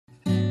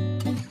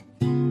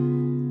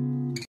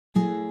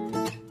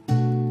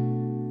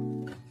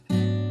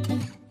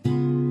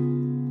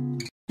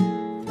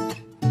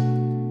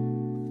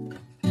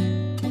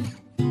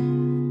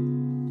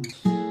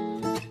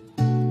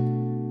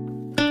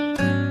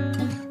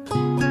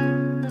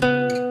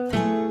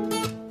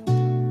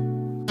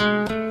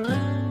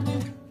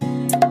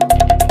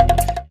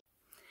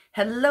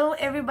Hello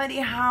everybody,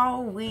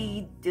 how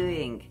we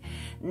doing?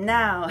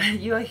 Now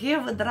you're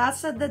here with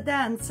Rasa the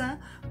dancer,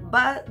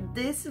 but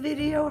this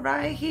video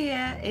right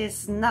here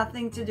is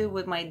nothing to do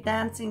with my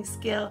dancing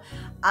skill.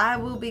 I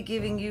will be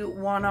giving you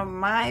one of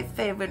my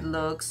favorite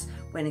looks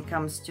when it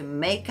comes to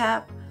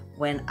makeup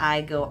when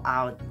I go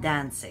out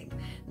dancing.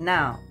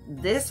 Now,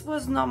 this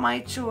was not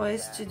my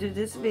choice to do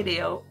this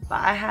video,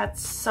 but I had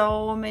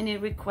so many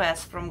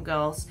requests from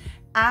girls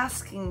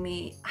asking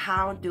me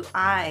how do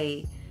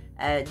I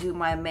do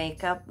my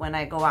makeup when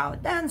I go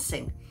out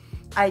dancing.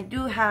 I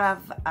do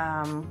have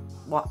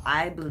what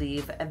I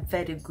believe a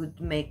very good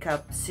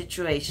makeup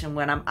situation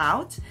when I'm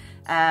out.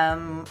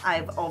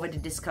 I've already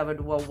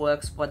discovered what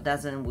works, what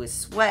doesn't with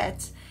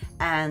sweat,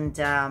 and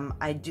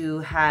I do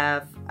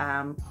have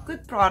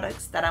good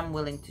products that I'm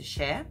willing to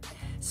share.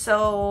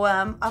 So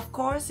of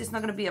course it's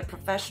not going to be a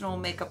professional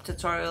makeup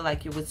tutorial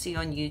like you would see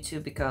on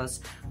YouTube, because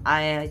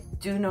I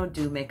do not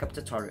do makeup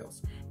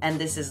tutorials, and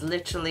this is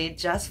literally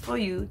just for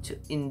you to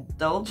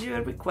indulge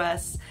your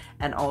requests,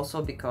 and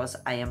also because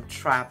I am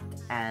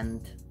trapped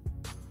and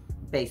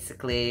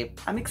basically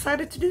I'm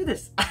excited to do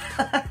this.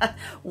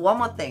 One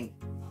more thing,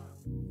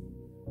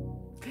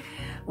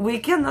 we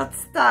cannot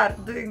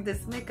start doing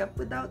this makeup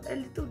without a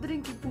little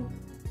drinky poo.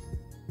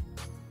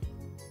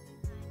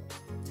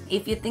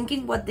 If you're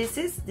thinking what this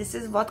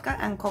is vodka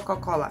and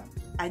Coca-Cola.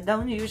 I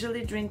don't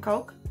usually drink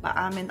Coke, but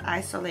I'm in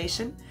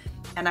isolation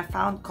and I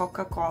found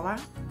Coca-Cola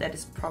that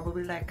is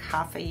probably like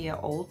half a year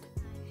old,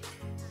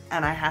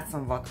 and I had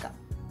some vodka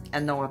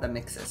and no other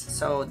mixes.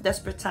 So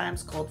desperate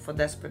times called for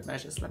desperate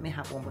measures. Let me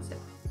have one more sip.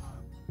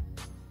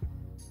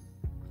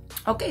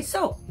 Okay,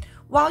 so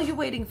while you're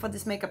waiting for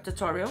this makeup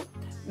tutorial,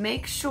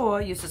 make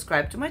sure you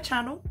subscribe to my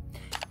channel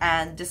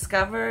and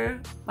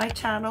discover my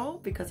channel,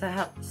 because I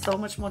have so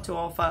much more to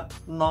offer,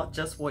 not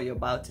just what you're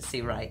about to see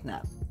right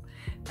now.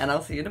 And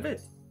I'll see you in a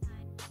bit.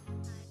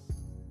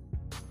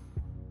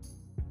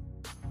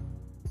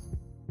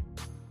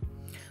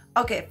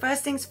 Okay,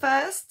 first things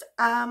first,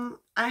 I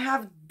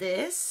have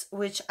this,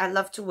 which I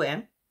love to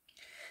wear.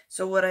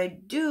 So what I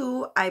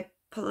do, I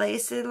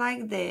place it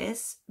like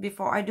this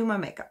before I do my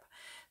makeup,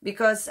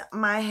 because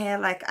my hair,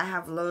 like I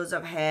have loads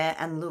of hair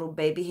and little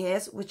baby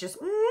hairs, which is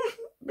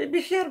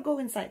baby hair go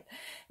inside,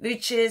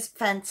 which is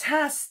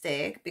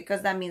fantastic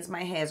because that means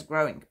my hair is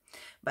growing.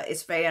 But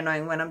it's very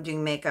annoying when I'm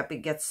doing makeup, it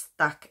gets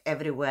stuck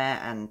everywhere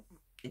and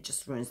it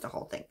just ruins the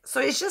whole thing.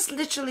 So it's just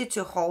literally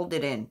to hold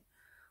it in.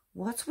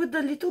 What's with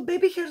the little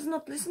baby hairs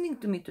not listening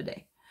to me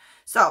today?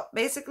 So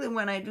basically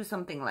when I do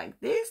something like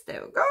this,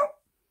 there we go,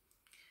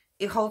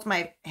 it holds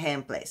my hair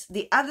in place.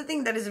 The other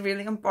thing that is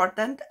really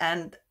important,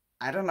 and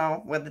I don't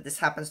know whether this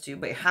happens to you,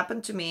 but it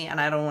happened to me and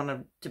I don't want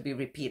it to be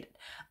repeated.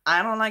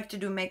 I don't like to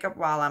do makeup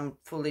while I'm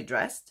fully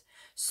dressed.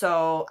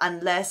 So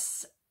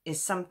unless it's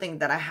something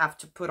that I have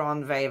to put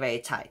on very, very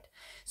tight.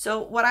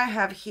 So what I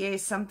have here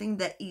is something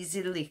that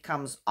easily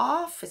comes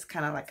off. It's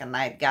kind of like a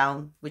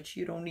nightgown, which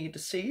you don't need to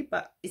see,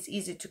 but it's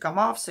easy to come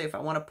off. So if I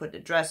want to put the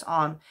dress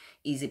on,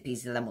 easy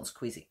peasy lemon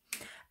squeezy.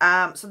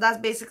 So that's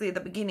basically the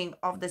beginning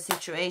of the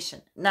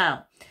situation.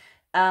 Now,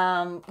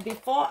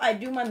 before I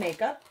do my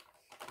makeup,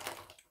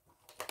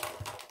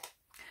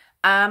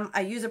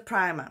 I use a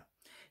primer.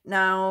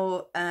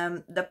 Now,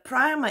 the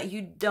primer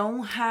you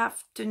don't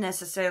have to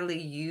necessarily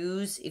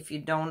use if you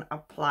don't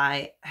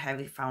apply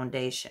heavy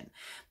foundation.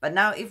 But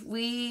now if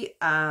we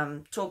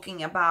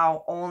talking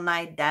about all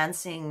night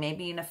dancing,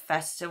 maybe in a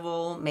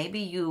festival, maybe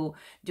you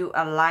do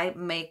a light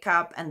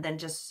makeup and then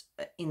just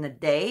in the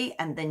day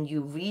and then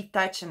you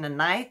retouch in the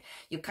night,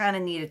 you kind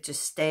of need it to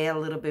stay a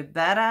little bit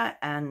better,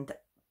 and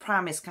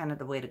primer is kind of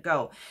the way to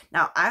go.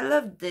 Now, I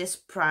love this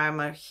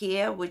primer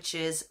here, which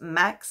is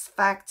Max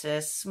Factor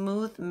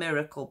Smooth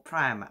Miracle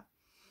Primer.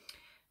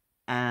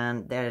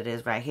 And there it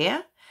is right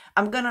here.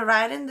 I'm going to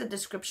write in the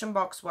description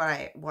box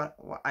what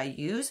I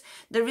use.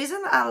 The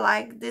reason I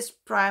like this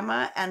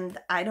primer, and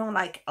I don't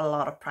like a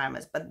lot of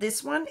primers, but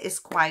this one is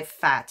quite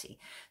fatty.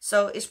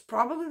 So it's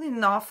probably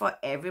not for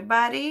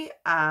everybody.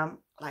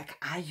 Like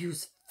I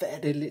use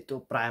very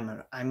little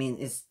primer. I mean,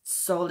 it's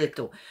so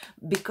little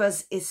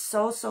because it's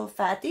so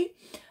fatty,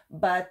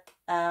 but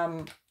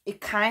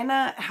it kind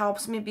of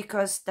helps me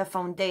because the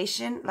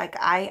foundation, like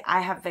I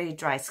have very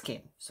dry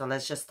skin. So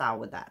let's just start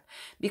with that.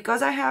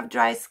 Because I have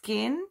dry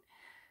skin,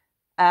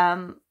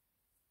 I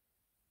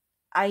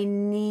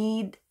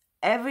need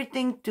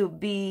everything to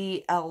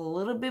be a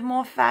little bit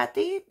more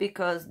fatty,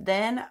 because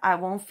then I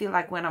won't feel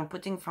like when I'm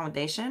putting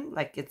foundation,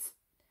 like it's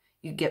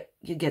you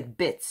get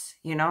bits,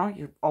 you know,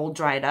 you're all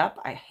dried up.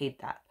 I hate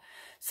that.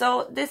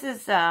 So this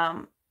is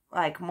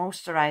like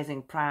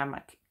moisturizing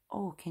primer.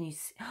 Oh, can you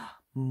see?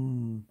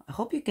 I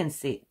hope you can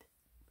see it.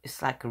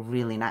 It's like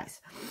really nice.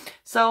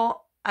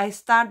 So I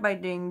start by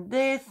doing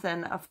this,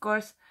 and of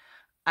course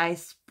I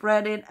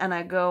spread it and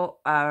I go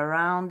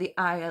around the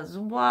eye as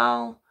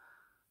well,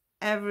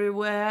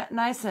 everywhere,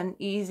 nice and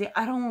easy.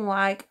 I don't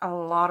like a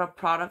lot of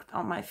product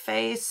on my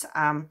face.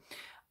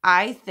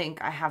 I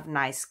think I have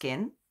nice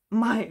skin.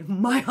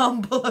 My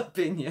humble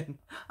opinion.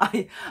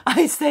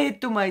 I say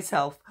it to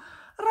myself.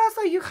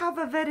 Rasa, you have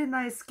a very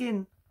nice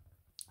skin.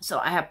 So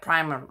I have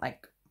primer,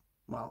 like,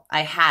 well,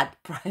 I had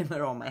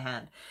primer on my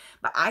hand.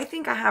 But I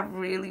think I have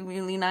really,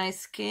 really nice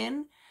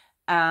skin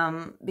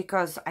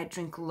because I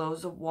drink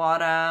loads of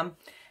water,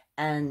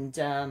 and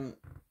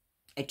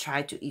I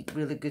try to eat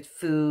really good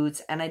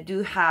foods. And I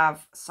do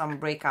have some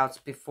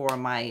breakouts before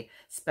my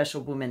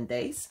special women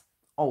days.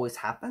 Always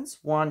happens.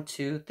 1,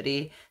 2,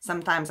 3.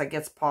 Sometimes I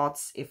get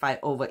spots if I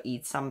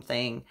overeat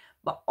something.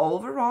 But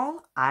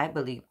overall, I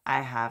believe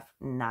I have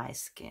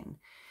nice skin.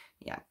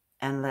 Yeah.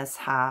 And let's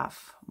have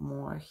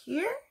more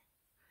here.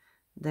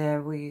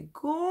 There we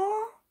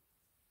go.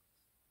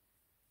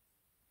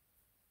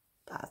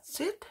 That's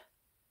it.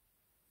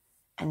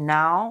 And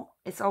now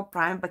it's all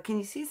primed, but can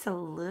you see it's a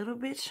little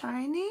bit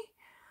shiny?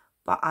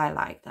 But I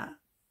like that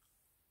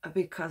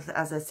because,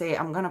 as I say,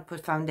 I'm gonna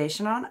put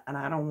foundation on and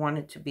I don't want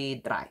it to be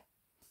dry.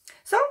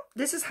 So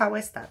this is how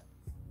I start.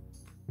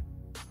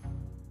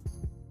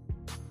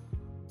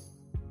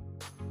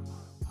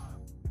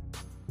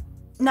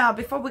 Now,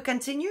 before we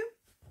continue,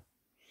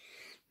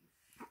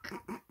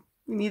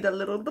 we need a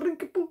little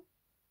drink.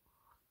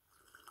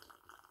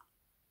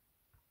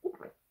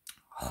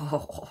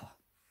 Oh.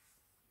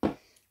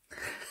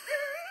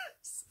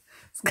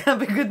 It's gonna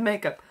be good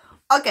makeup.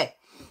 Okay.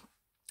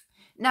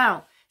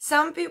 Now,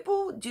 some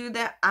people do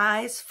their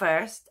eyes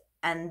first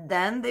and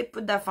then they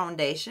put their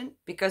foundation,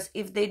 because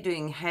if they're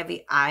doing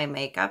heavy eye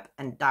makeup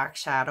and dark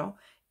shadow,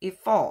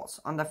 it falls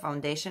on the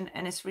foundation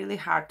and it's really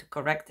hard to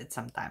correct it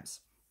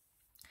sometimes.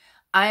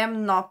 I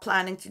am not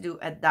planning to do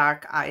a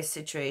dark eye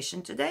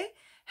situation today,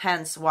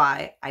 hence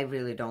why I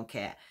really don't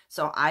care.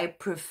 So I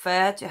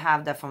prefer to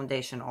have the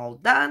foundation all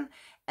done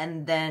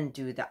and then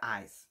do the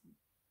eyes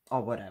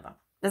or whatever.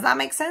 Does that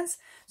make sense?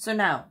 So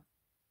now,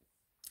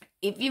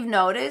 if you've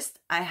noticed,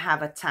 I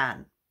have a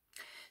tan.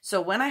 So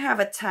when I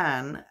have a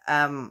tan,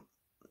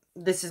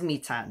 this is me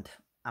tanned.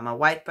 I'm a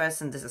white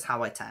person. This is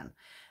how I tan.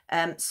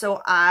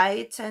 So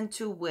I tend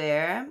to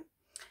wear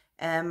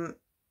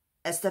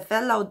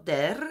Estée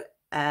Lauder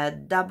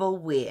double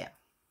wear.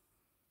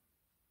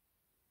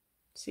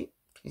 See?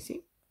 Can you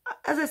see?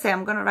 As I say,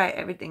 I'm going to write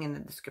everything in the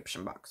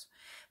description box.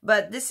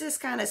 But this is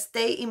kind of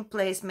stay in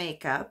place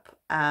makeup.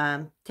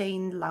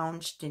 Teint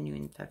Lounge Tenue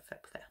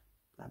Imperfect.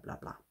 Blah, blah,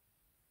 blah.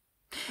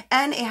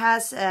 And it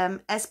has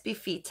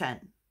SPF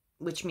 10,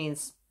 which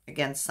means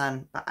against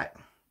sun. But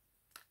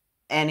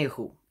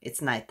anywho,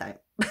 it's nighttime.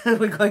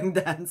 We're going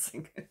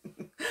dancing.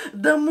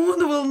 The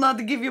moon will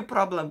not give you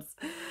problems.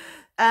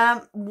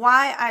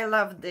 Why I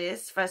love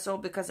this? First of all,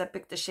 because I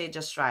picked the shade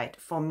just right.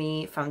 For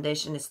me,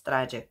 foundation is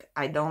tragic.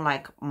 I don't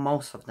like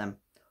most of them.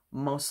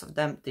 Most of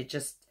them, they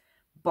just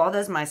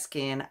bothers my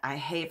skin. I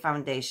hate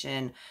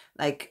foundation.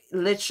 Like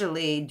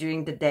literally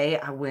during the day,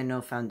 I wear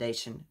no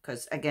foundation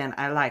because again,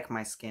 I like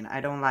my skin.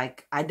 I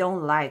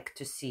don't like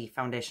to see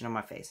foundation on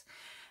my face.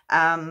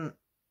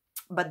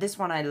 But this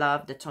one I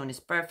love. The tone is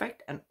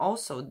perfect, and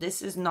also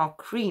this is not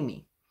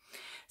creamy.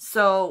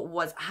 So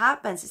what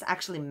happens is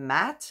actually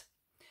matte.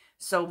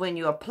 So when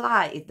you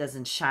apply, it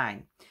doesn't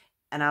shine.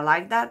 And I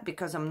like that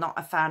because I'm not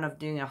a fan of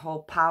doing a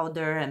whole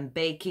powder and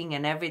baking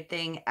and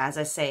everything. As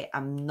I say,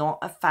 I'm not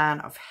a fan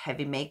of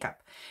heavy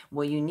makeup.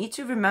 What you need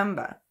to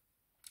remember,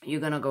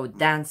 you're going to go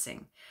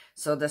dancing.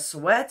 So the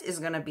sweat is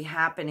going to be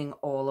happening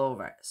all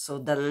over. So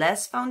the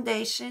less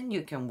foundation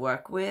you can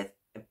work with,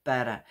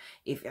 better.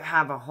 If you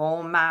have a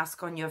whole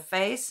mask on your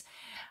face,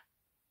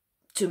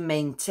 to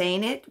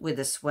maintain it with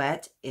the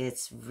sweat,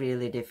 it's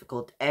really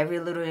difficult. Every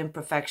little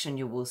imperfection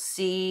you will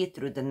see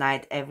through the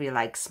night, every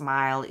like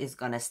smile is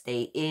gonna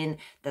stay in.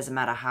 Doesn't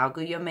matter how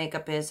good your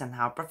makeup is and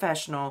how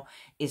professional.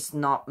 It's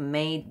not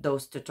made,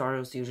 those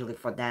tutorials usually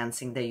for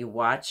dancing that you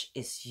watch.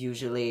 It's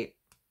usually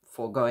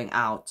for going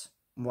out,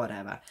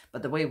 whatever.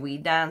 But the way we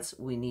dance,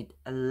 we need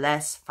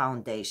less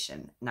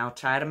foundation. Now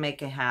try to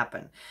make it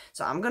happen.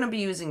 So I'm gonna be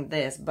using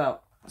this,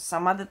 but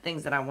some other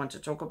things that I want to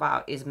talk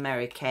about is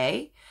Mary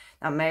Kay.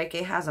 Now, Mary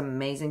Kay has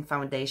amazing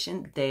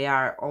foundation. They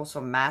are also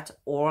matte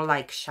or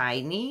like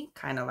shiny,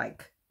 kind of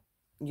like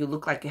you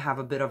look like you have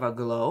a bit of a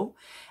glow.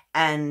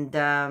 And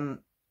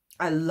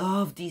I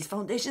love these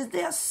foundations.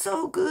 They are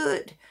so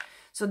good.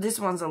 So this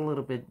one's a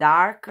little bit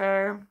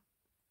darker.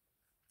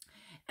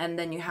 And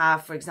then you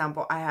have, for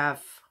example, I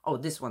have, oh,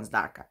 this one's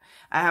darker.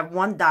 I have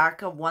one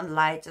darker, one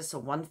lighter, so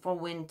one for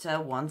winter,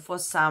 one for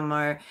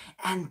summer.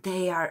 And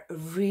they are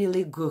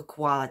really good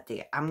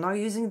quality. I'm not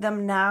using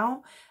them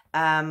now.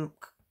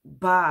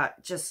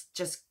 But just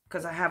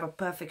because I have a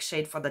perfect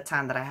shade for the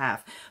tan that I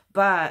have.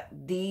 But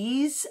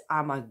these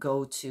are my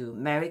go-to.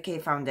 Mary Kay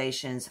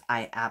foundations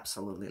I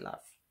absolutely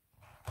love.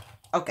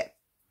 Okay,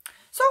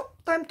 so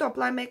time to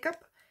apply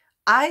makeup.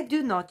 I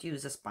do not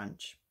use a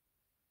sponge.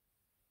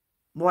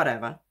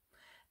 Whatever.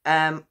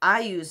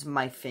 I use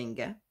my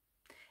finger.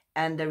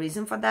 And the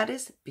reason for that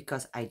is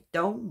because I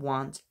don't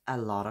want a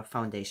lot of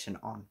foundation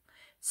on.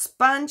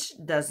 Sponge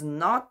does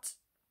not...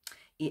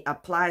 It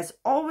applies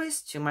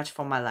always too much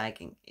for my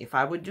liking. If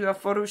I would do a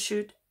photo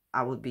shoot,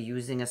 I would be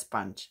using a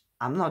sponge.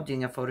 I'm not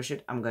doing a photo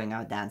shoot. I'm going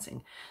out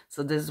dancing.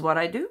 So this is what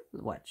I do.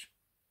 Watch.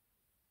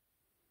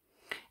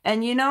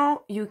 And you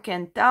know, you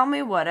can tell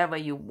me whatever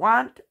you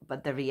want,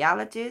 but the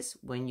reality is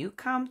when you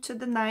come to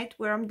the night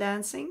where I'm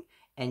dancing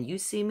and you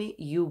see me,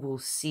 you will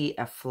see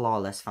a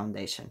flawless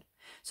foundation.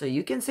 So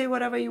you can say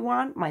whatever you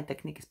want. My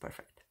technique is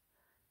perfect.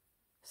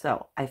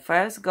 So I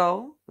first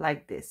go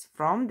like this,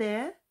 from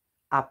there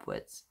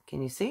upwards.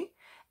 Can you see?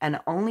 And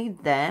only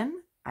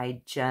then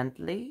I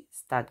gently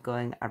start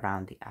going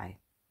around the eye.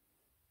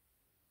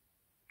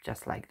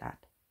 Just like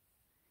that.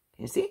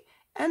 Can you see?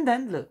 And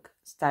then look,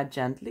 start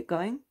gently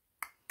going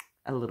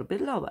a little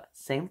bit lower.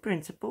 Same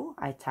principle.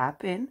 I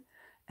tap in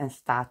and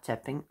start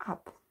tapping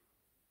up.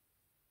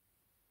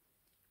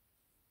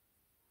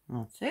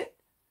 That's it.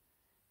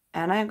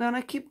 And I'm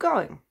gonna keep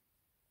going.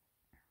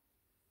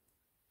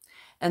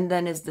 And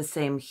then it's the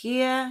same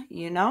here,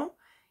 you know.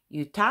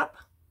 You tap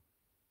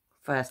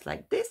first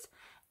like this,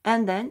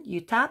 and then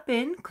you tap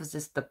in because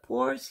it's the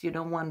pores. You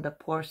don't want the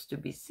pores to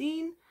be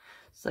seen.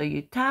 So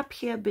you tap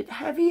here a bit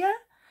heavier,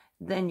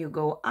 then you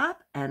go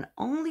up, and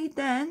only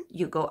then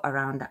you go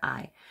around the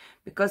eye.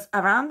 Because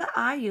around the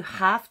eye you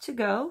have to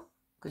go,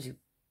 because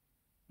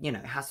you know,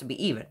 it has to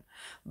be even.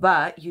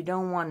 But you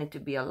don't want it to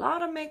be a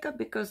lot of makeup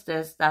because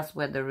that's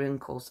where the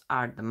wrinkles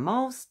are the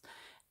most.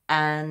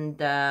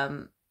 And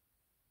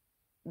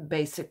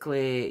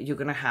basically you're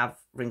gonna have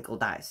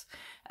wrinkled eyes.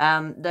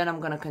 Then I'm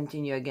gonna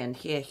continue again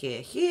here,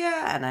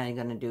 and I'm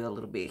gonna do a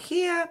little bit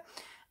here.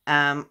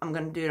 I'm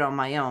gonna do it on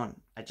my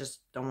own. I just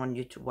don't want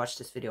you to watch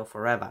this video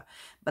forever.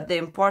 But the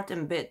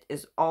important bit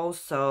is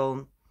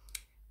also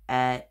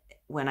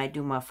when I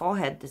do my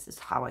forehead, this is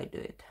how I do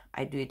it.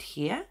 I do it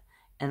here,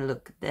 and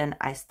look, then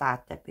I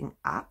start tapping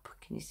up.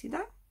 Can you see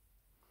that?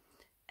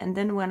 And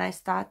then when I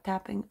start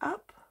tapping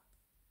up,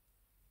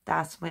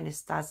 that's when it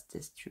starts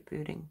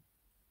distributing.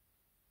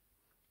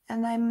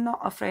 And I'm not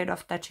afraid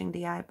of touching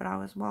the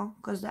eyebrow as well,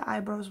 because the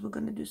eyebrows, we're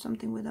going to do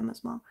something with them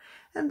as well.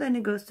 And then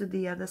it goes to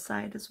the other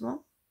side as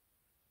well.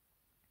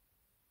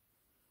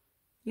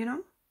 You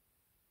know?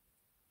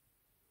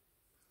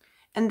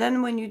 And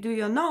then when you do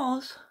your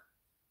nose,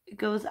 it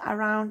goes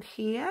around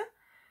here.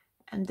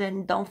 And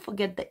then don't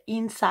forget the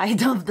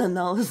inside of the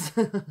nose.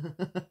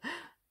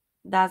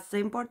 That's the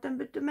important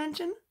bit to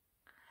mention.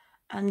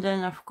 And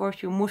then, of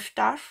course, your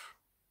mustache.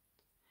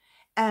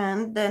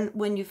 And then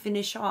when you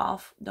finish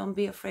off, don't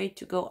be afraid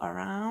to go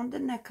around the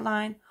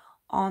neckline,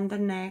 on the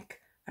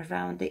neck,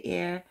 around the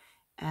ear,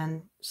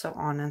 and so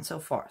on and so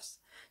forth.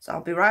 So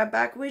I'll be right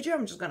back with you.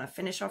 I'm just going to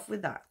finish off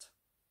with that.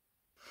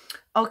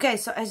 Okay,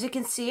 so as you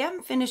can see,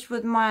 I'm finished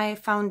with my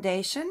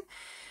foundation.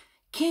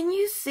 Can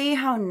you see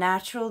how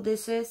natural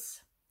this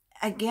is?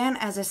 Again,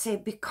 as I say,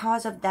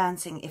 because of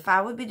dancing. If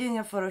I would be doing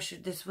a photo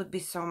shoot, this would be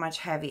so much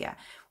heavier.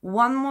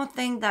 One more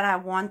thing that I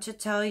want to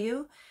tell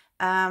you.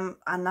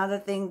 Another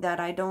thing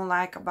that I don't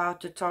like about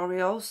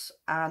tutorials,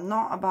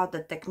 not about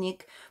the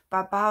technique,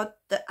 but about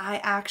I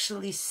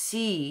actually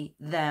see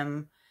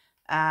them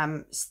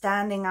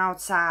standing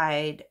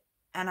outside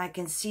and I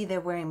can see they're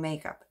wearing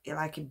makeup.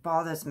 It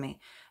bothers me.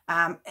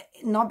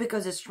 Not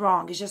because it's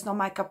wrong, it's just not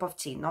my cup of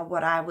tea, not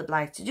what I would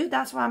like to do.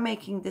 That's why I'm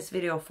making this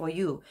video for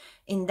you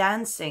in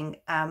dancing.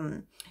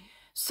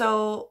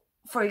 So,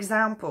 for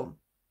example,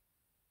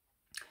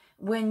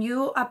 when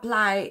you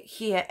apply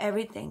here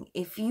everything,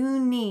 if you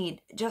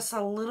need just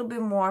a little bit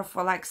more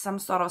for like some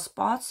sort of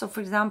spots, so for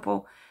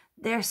example,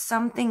 there's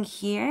something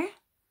here,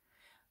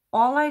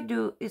 all I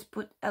do is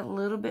put a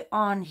little bit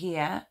on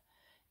here,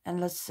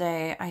 and let's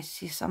say I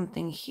see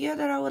something here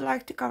that I would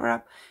like to cover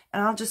up,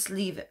 and I'll just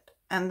leave it,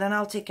 and then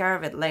I'll take care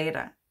of it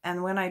later.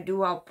 And when I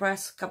do, I'll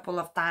press a couple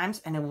of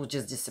times and it will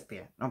just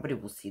disappear. Nobody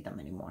will see them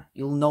anymore.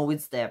 You'll know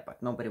it's there,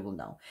 but nobody will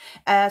know.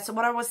 So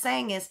what I was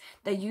saying is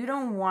that you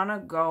don't want to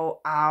go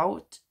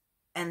out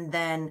and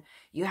then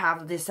you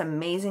have this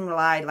amazing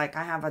light. Like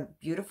I have a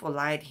beautiful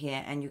light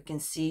here and you can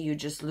see you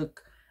just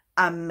look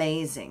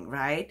amazing,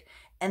 right?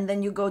 And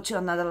then you go to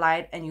another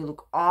light and you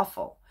look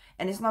awful.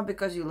 And it's not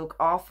because you look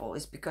awful.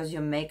 It's because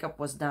your makeup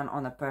was done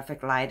on a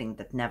perfect lighting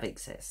that never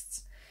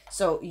exists.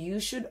 So you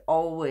should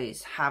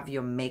always have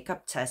your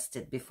makeup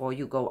tested before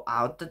you go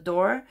out the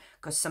door,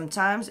 because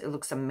sometimes it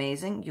looks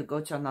amazing. You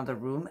go to another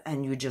room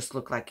and you just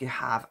look like you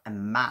have a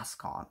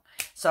mask on.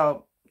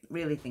 So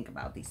really think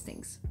about these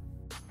things.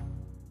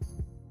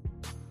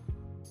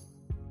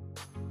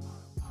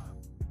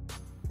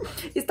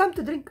 It's time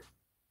to drink.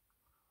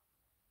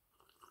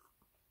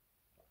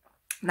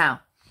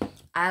 Now,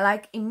 I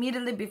like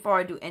immediately before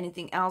I do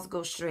anything else,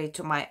 go straight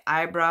to my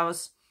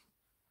eyebrows.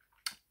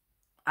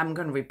 I'm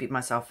going to repeat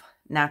myself.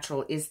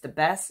 Natural is the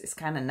best. It's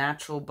kind of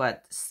natural,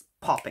 but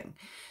popping.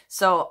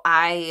 So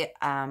I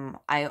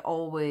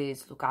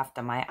always look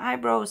after my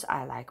eyebrows.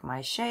 I like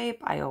my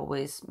shape. I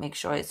always make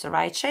sure it's the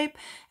right shape.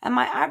 And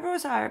my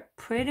eyebrows are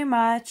pretty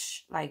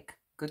much like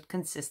good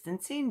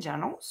consistency in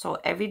general. So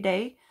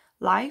everyday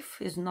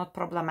life is not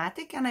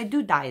problematic. And I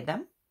do dye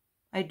them.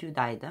 I do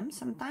dye them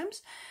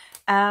sometimes.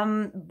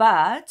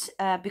 But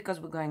because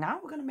we're going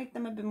out, we're going to make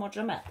them a bit more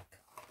dramatic.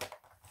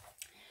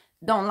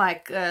 Don't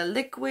like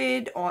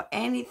liquid or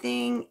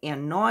anything. It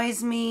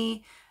annoys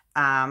me.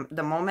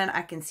 The moment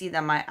I can see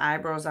that my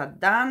eyebrows are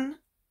done,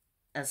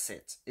 as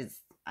it's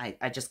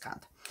I just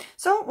can't.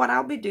 So what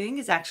I'll be doing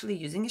is actually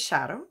using a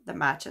shadow that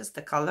matches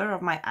the color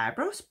of my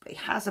eyebrows, but it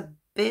has a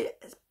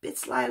bit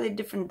slightly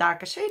different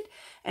darker shade,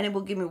 and it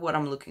will give me what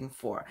I'm looking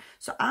for.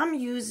 So I'm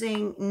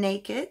using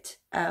Naked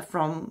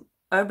from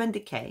Urban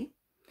Decay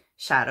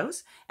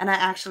shadows, and I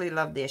actually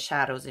love their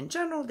shadows in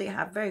general. They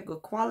have very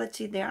good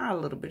quality. They are a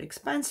little bit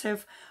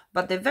expensive,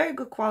 but they're very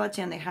good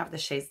quality, and they have the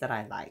shades that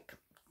I like.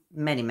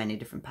 Many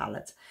different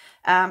palettes.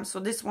 So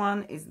this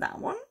one is that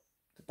one,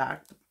 the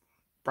dark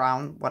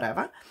brown,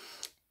 whatever.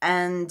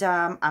 And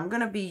I'm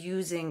gonna be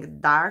using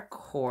Dark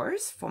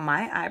Horse for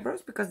my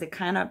eyebrows because they're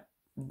kind of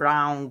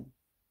brown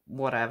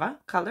whatever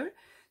color.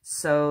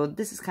 So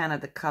this is kind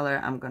of the color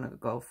I'm gonna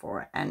go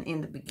for. And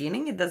in the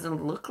beginning it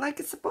doesn't look like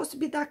it's supposed to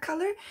be that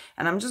color,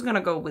 and I'm just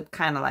gonna go with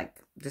kind of like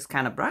this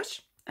kind of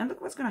brush, and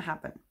look what's gonna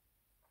happen.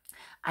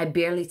 I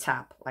barely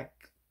tap, like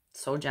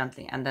so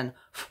gently, and then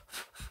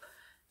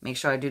make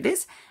sure I do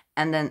this,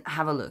 and then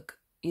have a look.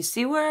 You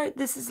see where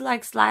this is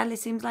like slightly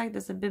seems like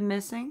there's a bit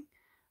missing?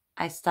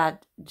 I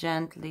start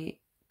gently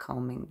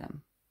combing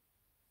them.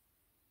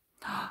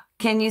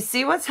 Can you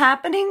see what's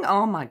happening?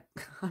 Oh my,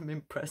 I'm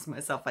impressed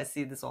myself. I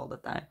see this all the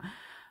time.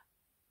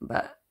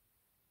 But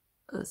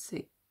let's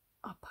see.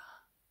 Up.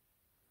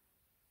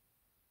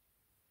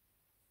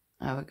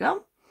 There we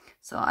go.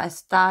 So I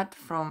start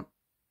from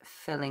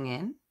filling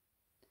in.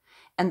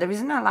 And the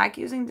reason I like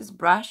using this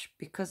brush,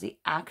 because it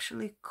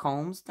actually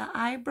combs the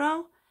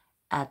eyebrow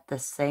at the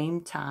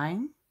same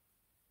time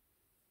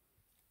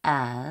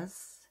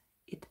as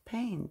it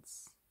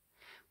paints.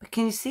 But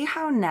can you see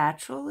how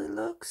natural it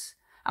looks?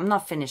 I'm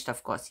not finished,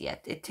 of course,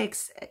 yet. It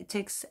takes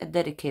a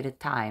dedicated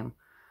time.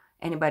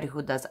 Anybody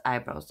who does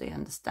eyebrows, they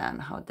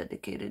understand how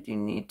dedicated you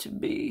need to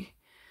be.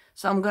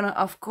 So I'm gonna,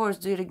 of course,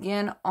 do it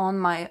again on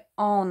my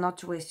own, not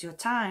to waste your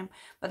time.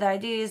 But the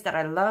idea is that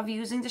I love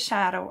using the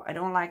shadow. I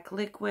don't like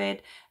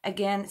liquid.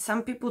 Again,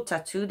 some people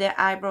tattoo their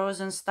eyebrows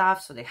and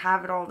stuff, so they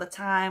have it all the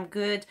time.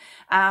 Good.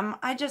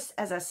 I just,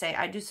 as I say,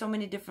 I do so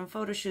many different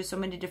photo shoots, so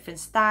many different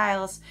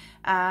styles,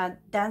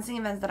 dancing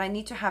events that I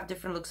need to have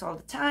different looks all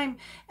the time.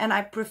 And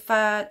I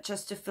prefer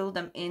just to fill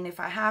them in if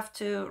I have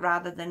to,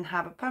 rather than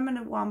have a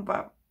permanent one.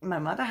 But my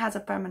mother has a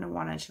permanent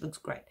one and she looks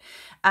great.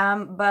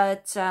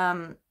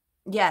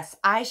 Yes,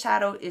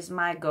 eyeshadow is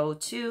my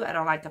go-to. I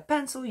don't like a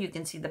pencil. You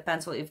can see the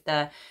pencil if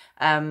the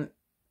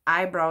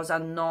eyebrows are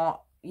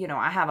not, you know,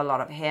 I have a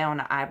lot of hair on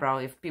the eyebrow.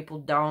 If people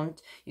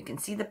don't, you can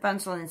see the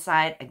pencil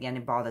inside. Again,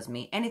 it bothers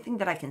me. Anything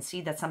that I can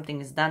see that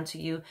something is done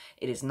to you,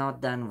 it is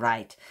not done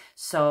right.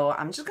 So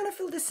I'm just going to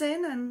fill this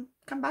in and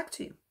come back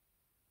to you.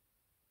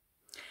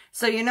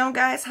 So you know,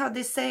 guys, how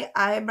they say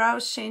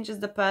eyebrows changes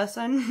the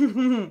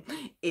person?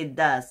 It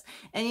does.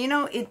 And you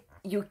know,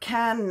 you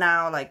can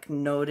now like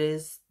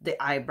notice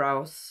the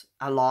eyebrows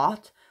a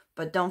lot,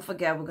 but don't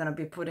forget we're going to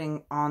be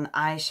putting on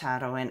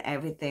eyeshadow and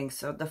everything.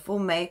 So the full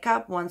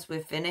makeup, once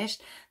we're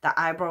finished, the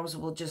eyebrows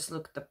will just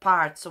look the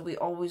part. So we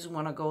always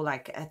want to go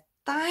like a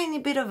tiny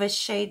bit of a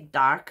shade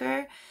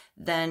darker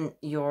than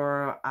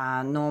your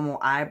normal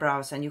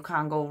eyebrows, and you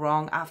can't go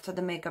wrong after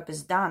the makeup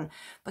is done.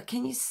 But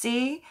can you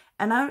see?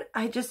 And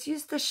I just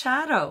used the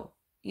shadow,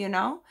 you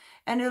know,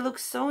 and it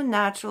looks so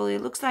natural.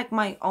 It looks like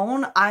my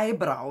own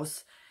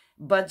eyebrows,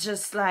 but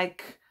just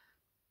like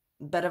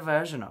better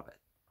version of it,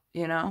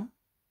 you know?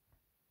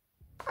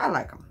 I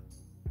like them.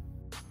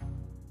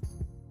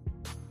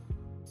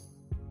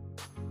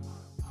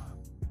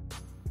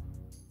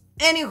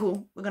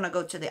 Anywho, we're gonna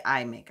go to the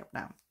eye makeup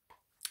now.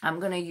 I'm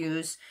gonna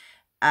use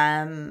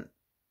again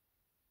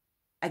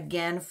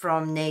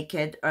from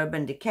Naked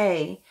Urban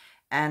Decay,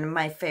 and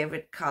my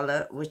favorite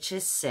color, which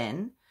is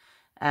Sin.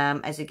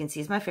 As you can see,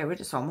 it's my favorite.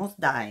 It's almost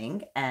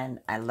dying, and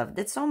I loved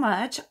it so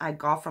much. I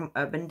got from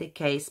Urban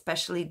Decay,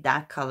 especially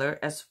that color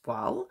as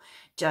well,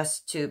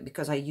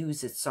 because I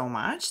use it so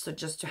much. So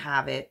just to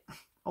have it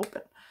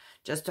open,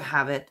 just to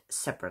have it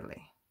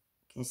separately.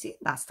 Can you see?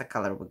 That's the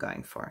color we're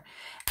going for.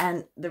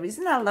 And the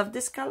reason I love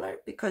this color,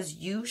 because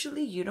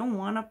usually you don't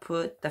want to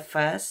put the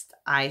first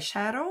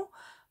eyeshadow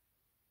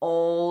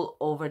all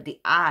over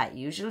the eye.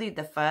 Usually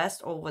the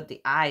first over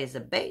the eye is a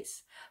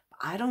base.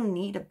 I don't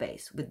need a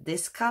base. With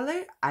this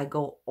color, I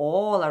go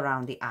all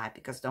around the eye,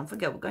 because don't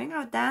forget, we're going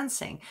out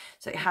dancing.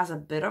 So it has a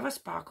bit of a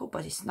sparkle,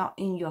 but it's not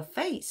in your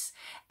face.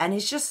 And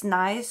it's just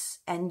nice,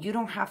 and you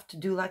don't have to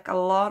do like a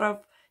lot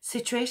of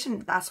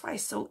situation. That's why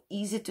it's so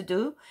easy to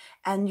do,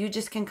 and you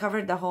just can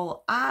cover the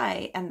whole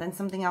eye, and then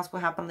something else will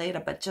happen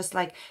later. But just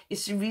like,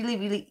 it's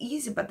really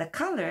easy. But the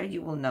color,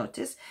 you will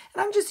notice,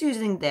 and I'm just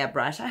using their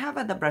brush. I have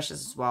other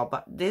brushes as well,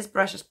 but this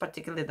brush is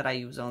particularly that I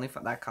use only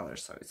for that color,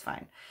 so it's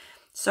fine.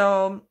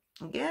 So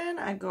again,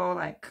 I go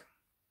like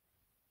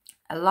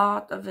a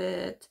lot of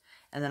it,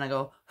 and then I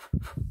go,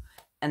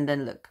 and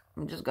then look,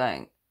 I'm just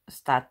going,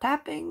 start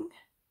tapping.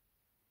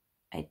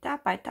 I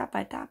tap, I tap,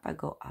 I tap, I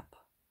go up.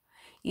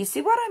 You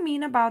see what I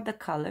mean about the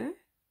color?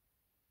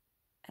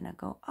 And I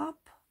go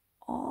up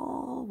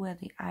all where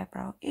the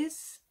eyebrow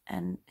is,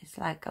 and it's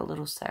like a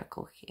little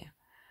circle here.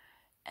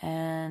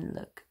 And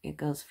look, it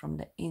goes from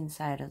the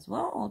inside as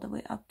well, all the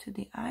way up to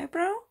the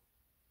eyebrow.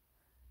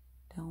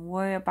 Don't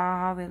worry about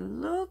how it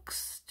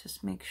looks.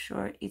 Just make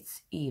sure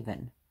it's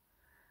even.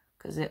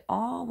 Because it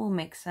all will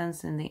make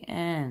sense in the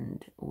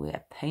end.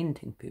 We're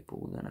painting people.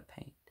 We're going to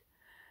paint.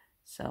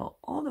 So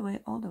all the way,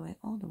 all the way,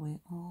 all the way,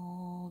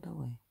 all the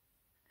way.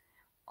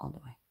 All the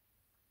way.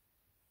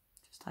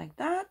 Just like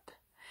that.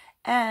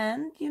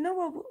 And you know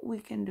what we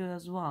can do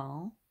as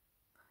well?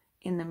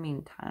 In the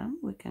meantime,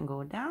 we can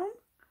go down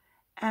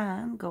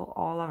and go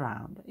all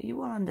around. You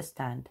will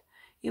understand.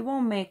 It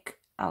won't make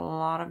a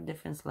lot of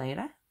difference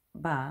later,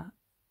 but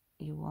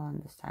you will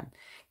understand.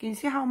 Can you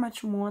see how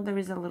much more there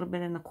is a little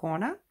bit in the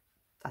corner?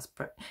 That's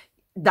perfect.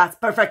 That's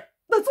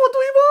what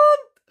we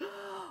want.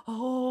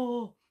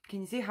 Oh,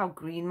 can you see how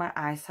green my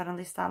eyes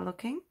suddenly start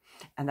looking?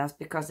 And that's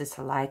because it's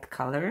a light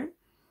color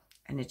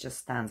and it just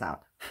stands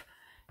out.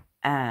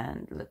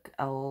 And look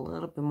a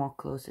little bit more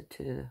closer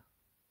to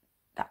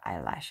the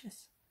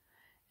eyelashes.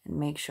 And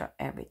make sure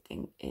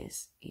everything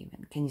is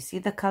even. Can you see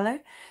the color?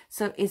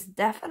 So it's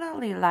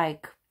definitely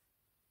like,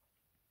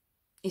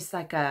 it's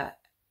like a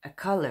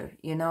color,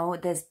 you know,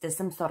 there's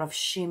some sort of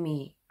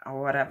shimmy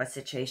or whatever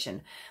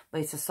situation,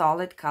 but it's a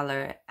solid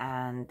color.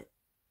 And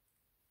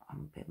a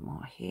bit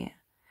more here.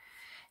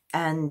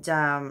 And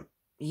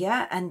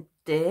yeah, and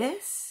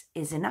this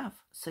is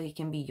enough. So you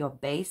can be your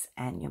base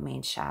and your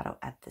main shadow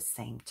at the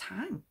same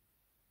time.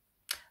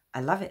 I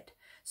love it.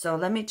 So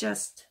let me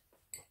just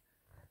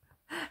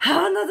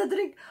have another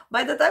drink.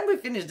 By the time we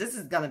finish, this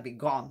is gonna be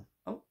gone.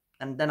 Oh,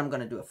 and then I'm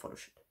gonna do a photo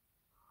shoot.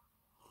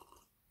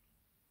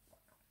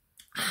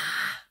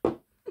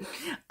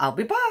 I'll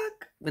be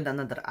back with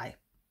another eye.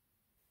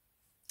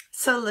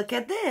 So look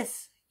at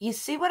this. You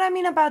see what I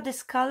mean about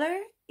this color?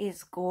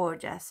 It's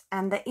gorgeous.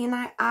 And the in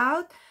eye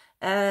out,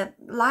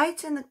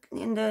 light in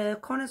the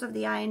corners of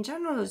the eye in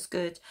general is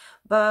good.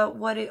 But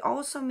what it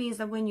also means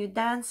that when you're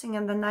dancing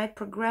and the night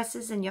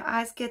progresses and your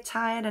eyes get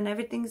tired and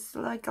everything's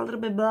like a little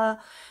bit blah,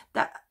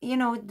 that, you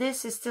know,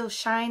 this is still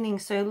shining.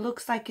 So it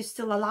looks like you're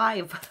still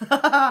alive.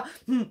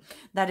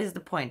 That is the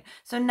point.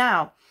 So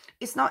now,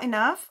 it's not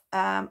enough,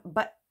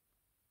 but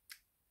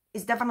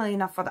it's definitely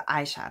enough for the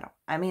eyeshadow.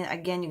 I mean,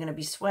 again, you're going to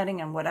be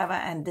sweating and whatever,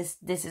 and this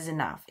is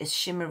enough. It's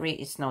shimmery,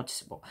 it's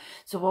noticeable.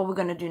 So what we're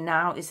going to do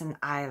now is an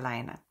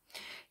eyeliner.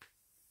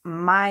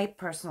 My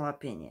personal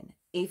opinion,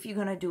 if you're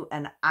going to do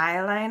an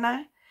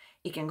eyeliner,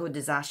 it can go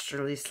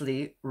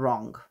disastrously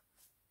wrong.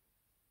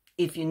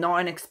 If you're not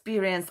an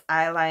experienced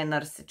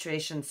eyeliner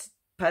situations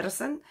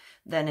person,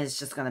 then it's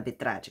just going to be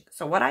tragic.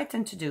 So what I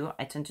tend to do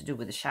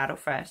with the shadow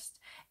first,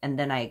 and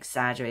then I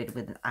exaggerate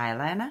with an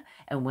eyeliner.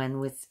 And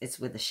when it's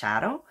with the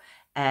shadow,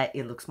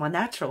 it looks more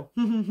natural.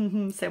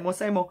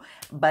 Same.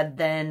 But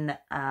then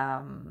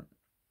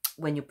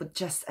when you put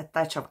just a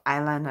touch of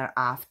eyeliner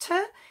after,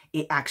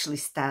 it actually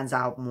stands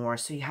out more.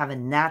 So you have a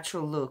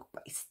natural look,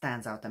 but it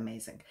stands out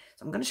amazing.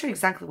 So I'm going to show you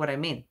exactly what I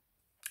mean.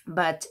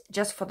 But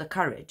just for the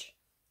courage.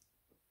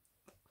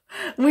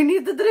 We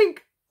need the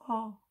drink.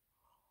 Oh.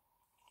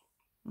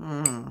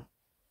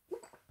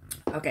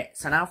 Okay,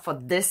 so now for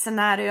this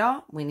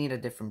scenario, we need a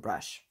different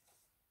brush.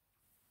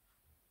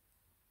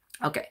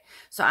 Okay,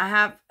 so I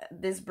have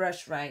this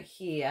brush right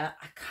here.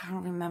 I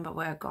can't remember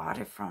where I got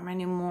it from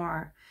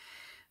anymore.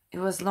 It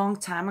was a long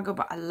time ago,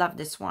 but I love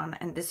this one.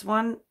 And this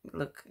one,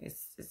 look,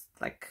 it's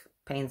like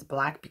paints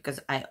black because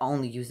I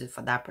only use it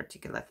for that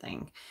particular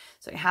thing.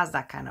 So it has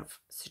that kind of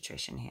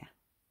situation here.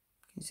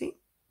 Can you see?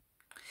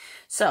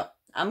 So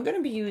I'm going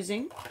to be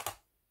using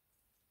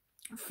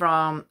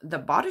from the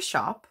Body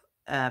Shop,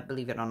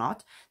 believe it or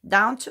not,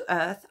 Down to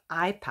Earth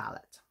Eye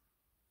Palette.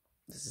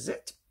 This is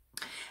it.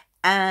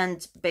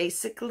 And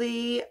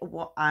basically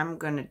what I'm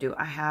going to do,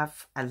 I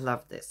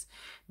love this,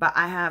 but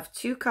I have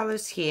two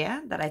colors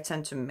here that I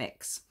tend to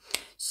mix.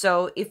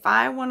 So if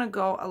I want to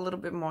go a little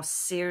bit more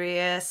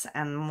serious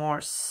and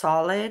more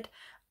solid,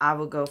 I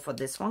will go for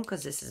this one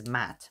because this is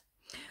matte.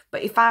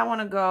 But if I want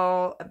to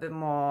go a bit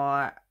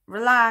more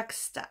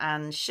relaxed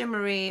and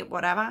shimmery,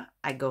 whatever,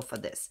 I go for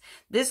this.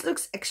 This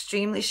looks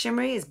extremely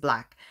shimmery. It's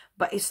black,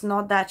 but it's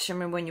not that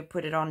shimmery when you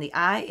put it on the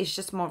eye. It's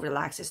just more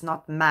relaxed. It's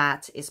not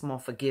matte. It's more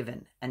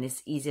forgiving, and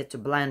it's easier to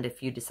blend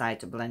if you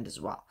decide to blend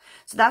as well.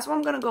 So that's what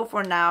I'm going to go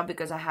for now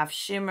because I have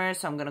shimmer.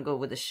 So I'm going to go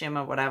with the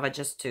shimmer, whatever,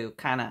 just to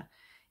kind of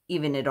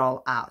even it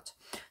all out.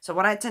 So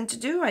what I tend to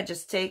do, I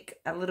just take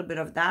a little bit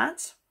of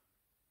that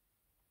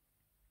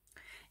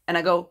and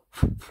I go,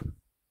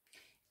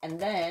 and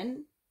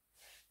then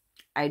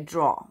I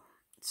draw.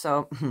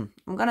 So I'm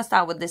going to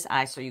start with this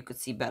eye so you could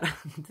see better.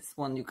 This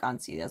one you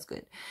can't see, that's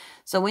good.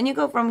 So when you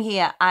go from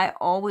here, I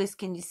always,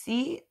 can you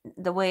see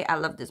the way I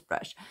love this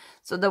brush?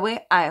 So the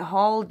way I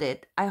hold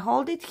it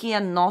here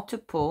not to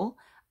pull.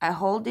 I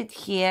hold it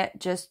here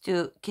just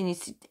to, can you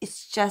see,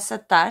 it's just a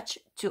touch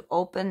to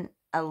open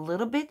a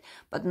little bit,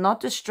 but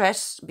not to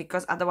stretch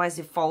because otherwise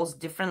it falls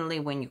differently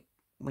when you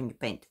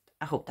paint it.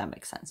 I hope that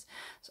makes sense.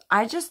 So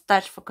I just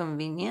touch for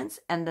convenience,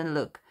 and then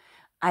look,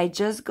 I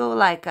just go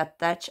like a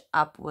touch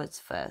upwards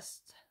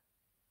first.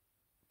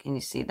 Can you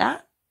see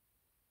that?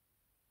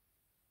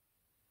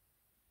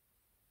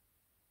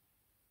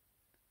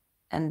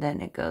 And then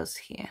it goes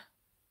here.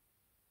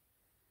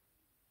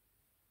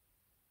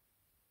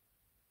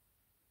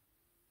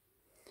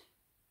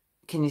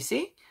 Can you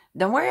see?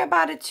 Don't worry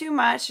about it too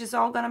much. It's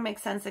all going to make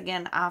sense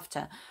again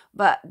after.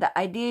 But the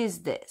idea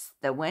is this,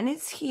 that when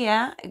it's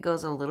here, it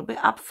goes a little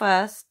bit up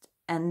first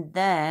and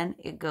then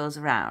it goes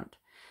around.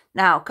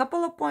 Now, a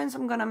couple of points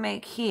I'm going to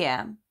make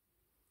here.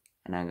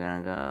 And I'm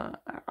going to go,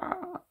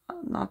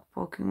 not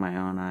poking my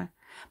own eye.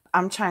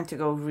 I'm trying to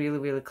go really,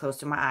 really close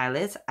to my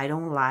eyelids. I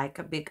don't like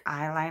a big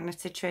eyeliner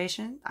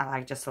situation. I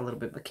like just a little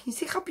bit. But can you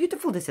see how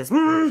beautiful this is?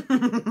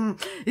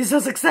 It's a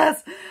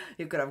success.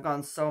 You could have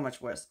gone so much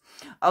worse.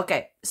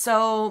 Okay,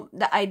 so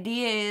the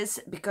idea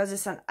is, because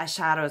it's an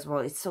eyeshadow as well,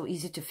 it's so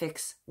easy to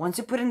fix. Once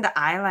you put in the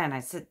eyeliner,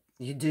 I said,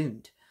 you're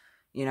doomed.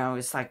 You know,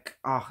 it's like,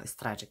 oh, it's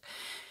tragic.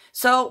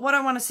 So what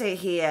I want to say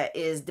here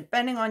is,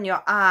 depending on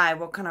your eye,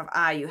 what kind of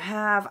eye you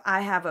have.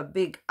 I have a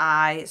big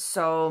eye,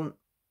 so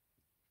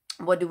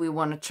what do we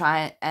want to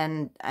try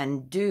and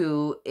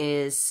do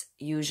is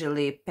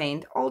usually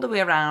paint all the way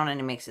around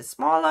and it makes it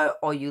smaller,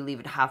 or you leave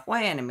it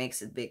halfway and it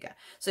makes it bigger.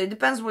 So it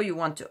depends what you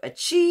want to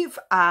achieve.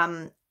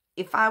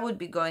 If I would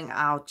be going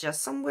out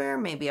just somewhere,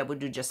 maybe I would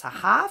do just a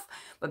half.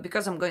 But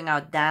because I'm going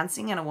out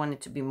dancing and I want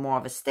it to be more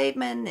of a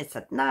statement, it's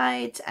at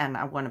night and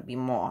I want to be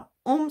more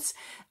oomph,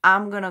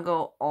 I'm going to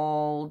go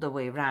all the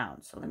way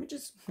around. So let me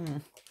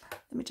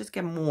just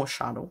get more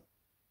shadow.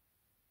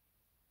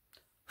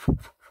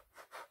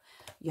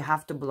 You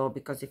have to blow,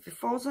 because if it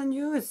falls on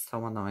you, it's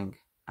so annoying.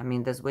 I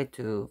mean, there's a way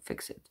to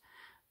fix it.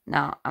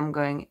 Now I'm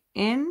going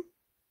in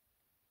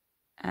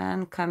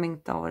and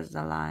coming towards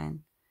the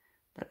line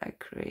that I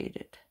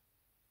created.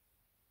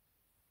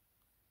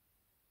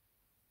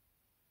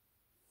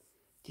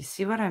 Do you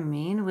see what I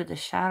mean? With the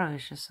shadow,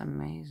 it's just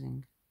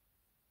amazing.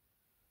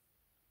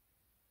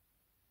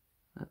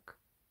 Look.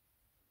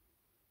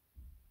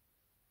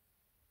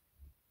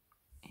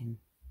 In.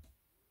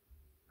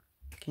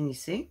 Can you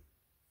see?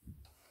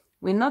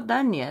 We're not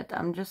done yet.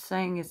 I'm just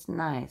saying it's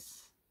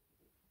nice.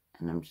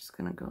 And I'm just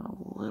going to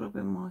go a little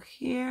bit more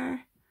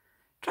here.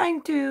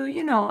 Trying to,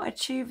 you know,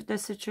 achieve the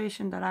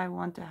situation that I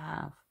want to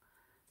have.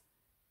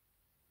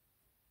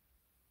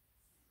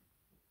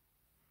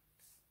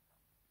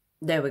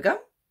 There we go.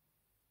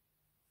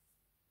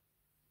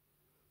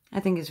 I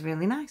think it's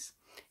really nice.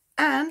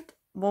 And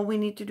what we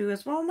need to do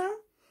as well now,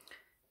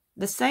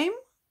 the same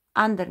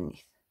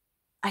underneath.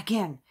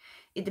 Again,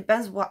 it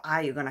depends what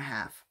eye you're going to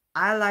have.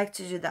 I like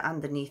to do the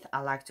underneath. I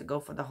like to go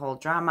for the whole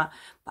drama.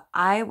 But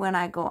when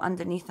I go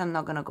underneath, I'm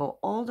not going to go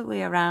all the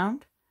way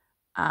around.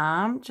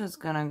 I'm just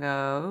going to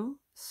go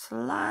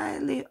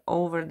slightly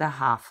over the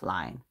half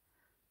line.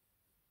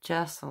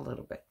 Just a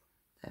little bit.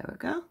 There we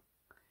go.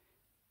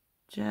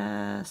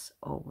 Just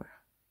over.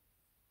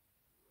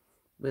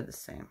 With the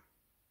same.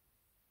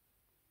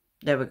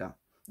 There we go.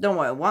 Don't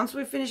worry. Once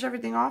we finish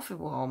everything off, it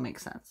will all make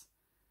sense.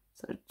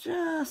 So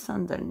just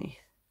underneath.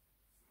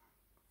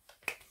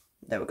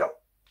 There we go.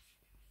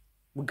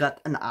 We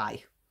got an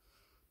eye.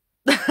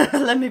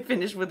 Let me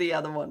finish with the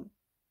other one.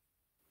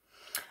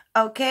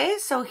 Okay,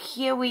 so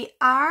here we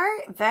are.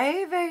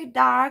 Very, very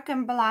dark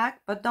and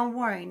black. But don't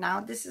worry.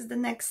 Now this is the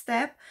next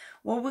step.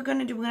 What we're going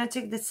to do, we're going to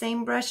take the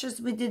same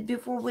brushes we did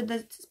before with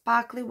the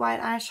sparkly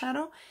white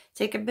eyeshadow.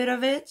 Take a bit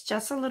of it,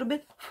 just a little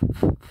bit.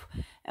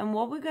 And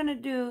what we're going to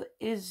do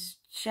is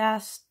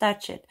just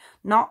touch it.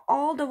 Not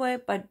all the way,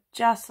 but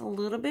just a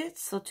little bit.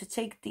 So to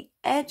take the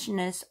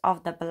edginess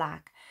of the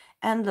black.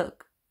 And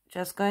look,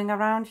 just going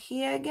around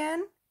here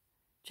again.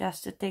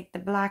 Just to take the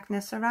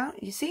blackness around.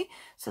 You see?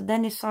 So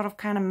then it sort of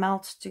kind of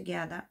melts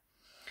together.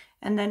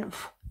 And then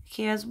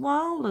here as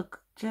well,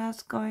 look,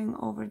 just going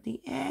over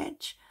the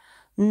edge.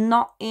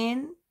 Not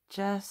in,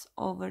 just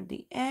over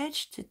the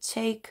edge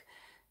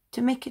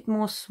to make it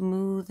more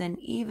smooth and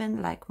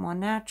even, like more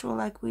natural,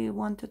 like we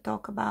want to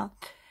talk about.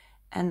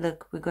 And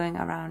look, we're going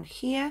around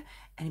here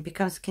and it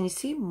becomes, can you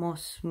see, more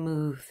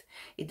smooth.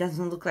 It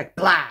doesn't look like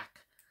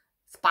black,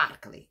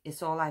 sparkly.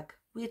 It's all like,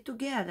 we're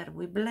together,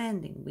 we're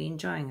blending, we're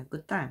enjoying a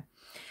good time.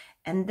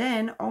 And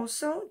then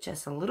also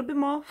just a little bit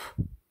more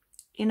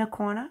in a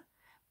corner,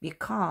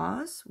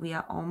 because we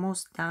are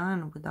almost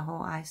done with the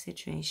whole eye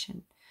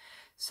situation.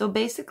 So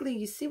basically,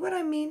 you see what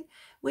I mean?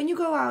 When you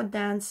go out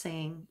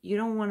dancing, you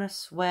don't want to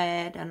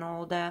sweat and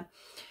all the,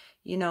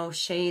 you know,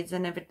 shades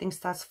and everything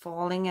starts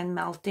falling and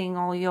melting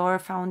all your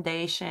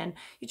foundation.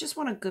 You just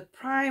want a good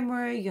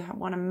primer. You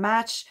want to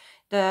match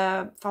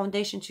the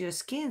foundation to your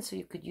skin so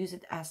you could use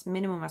it as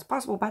minimum as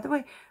possible. By the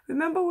way,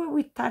 remember where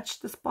we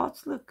touched the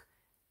spots? Look,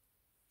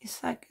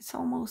 it's like it's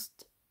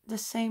almost the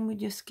same with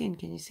your skin.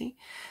 Can you see?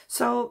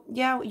 So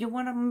yeah, you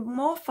want to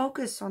more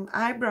focus on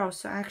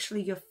eyebrows, so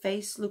actually your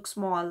face looks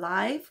more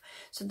alive.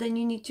 So then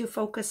you need to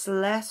focus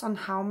less on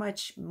how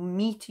much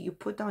meat you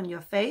put on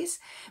your face,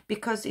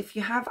 because if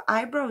you have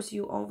eyebrows,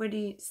 you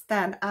already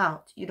stand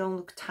out, you don't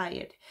look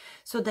tired.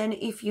 So then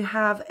if you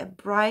have a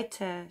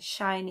brighter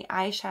shiny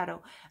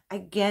eyeshadow,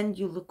 again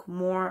you look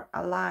more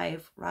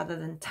alive rather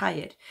than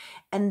tired.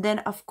 And then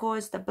of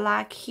course the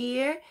black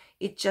here,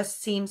 it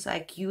just seems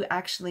like you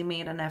actually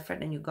made an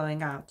effort and you're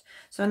going out.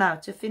 So now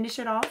to finish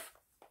it off,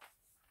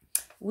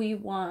 we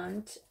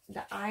want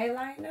the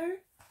eyeliner,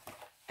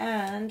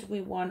 And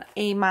we want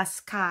a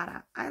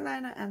mascara,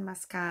 eyeliner and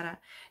mascara.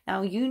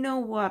 Now, you know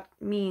what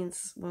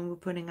means when we're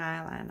putting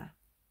eyeliner.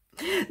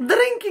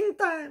 Drinking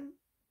time.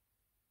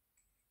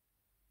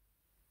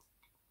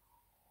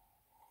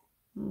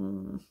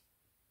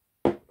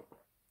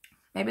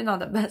 Maybe not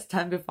the best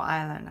time before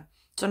eyeliner.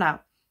 So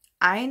now,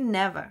 I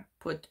never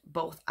put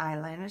both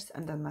eyeliners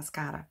and then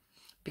mascara.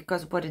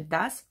 Because what it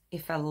does,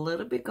 if a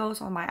little bit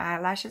goes on my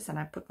eyelashes and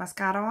I put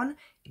mascara on,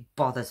 it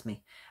bothers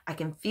me. I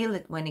can feel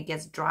it when it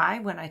gets dry.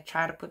 When I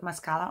try to put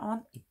mascara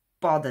on, it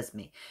bothers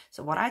me.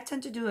 So what I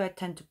tend to do, I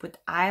tend to put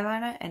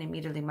eyeliner and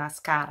immediately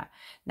mascara.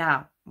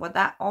 Now, what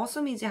that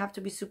also means, you have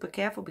to be super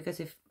careful, because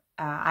if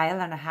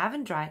eyeliner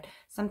haven't dried,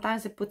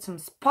 sometimes it puts some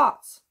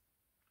spots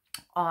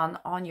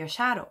on your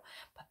shadow.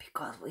 But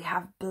because we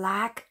have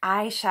black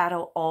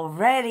eyeshadow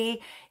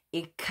already,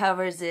 it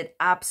covers it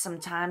up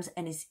sometimes,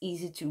 and it's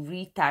easy to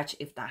retouch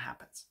if that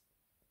happens.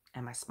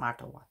 Am I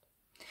smart or what?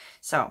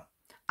 So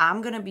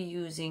I'm going to be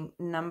using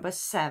number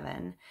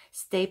 7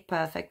 Stay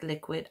Perfect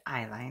Liquid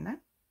Eyeliner.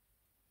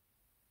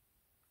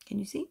 Can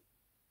you see?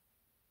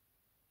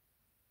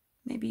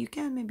 Maybe you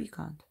can, maybe you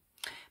can't.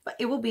 But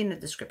it will be in the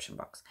description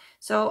box.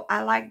 So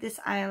I like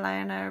this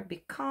eyeliner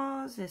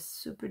because it's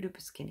super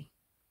duper skinny.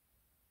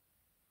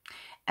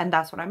 And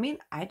that's what I mean.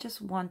 I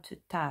just want to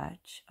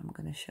touch. I'm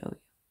going to show you.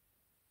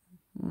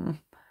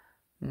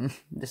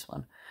 This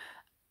one.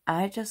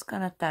 I just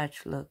gonna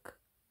touch, look.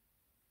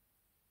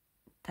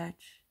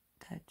 Touch,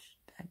 touch,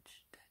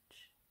 touch,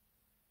 touch.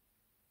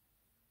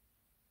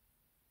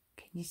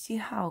 Can you see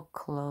how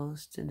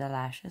close to the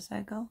lashes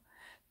I go?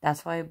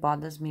 That's why it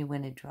bothers me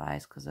when it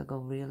dries, because I go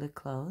really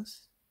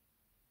close.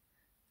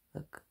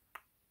 Look.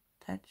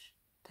 Touch,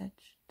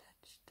 touch,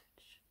 touch,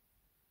 touch.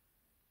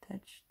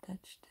 Touch,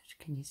 touch, touch.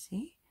 Can you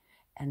see?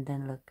 And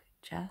then look,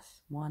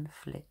 just one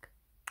flick.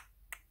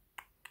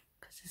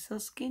 It's so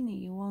skinny,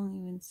 you won't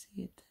even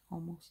see it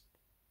almost.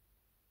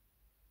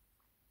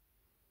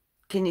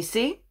 Can you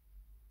see?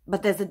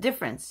 But there's a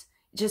difference.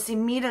 Just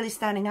immediately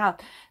standing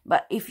out.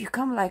 But if you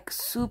come like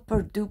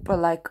super duper,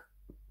 like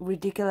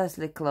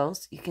ridiculously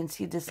close, you can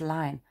see this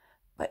line.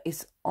 But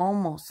it's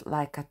almost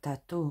like a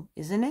tattoo,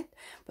 isn't it?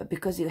 But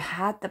because you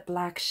had the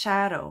black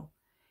shadow,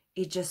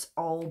 it just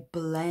all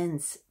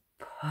blends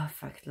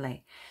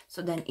perfectly.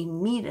 So then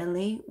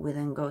immediately we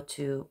then go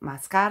to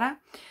mascara.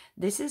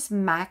 This is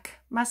MAC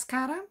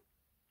mascara.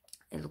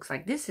 It looks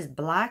like this is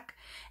black,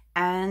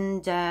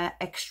 and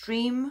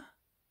Extreme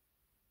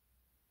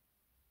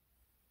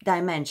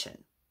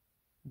Dimension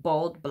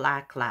Bold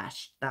Black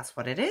Lash. That's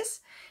what it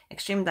is.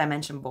 Extreme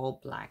Dimension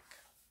Bold Black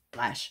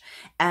Lash.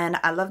 And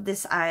I love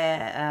this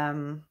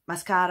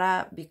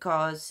mascara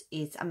because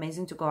it's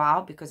amazing to go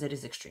out, because it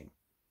is extreme.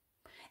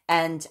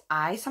 And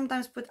I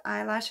sometimes put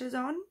eyelashes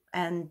on,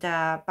 and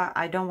but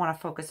I don't want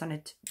to focus on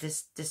it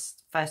this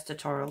first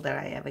tutorial that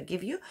I ever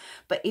give you.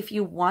 But if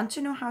you want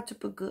to know how to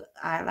put good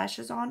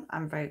eyelashes on,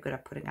 I'm very good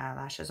at putting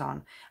eyelashes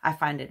on. I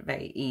find it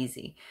very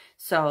easy.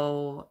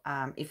 So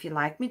if you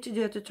like me to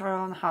do a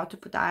tutorial on how to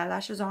put the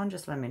eyelashes on,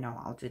 just let me know.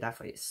 I'll do that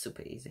for you. It's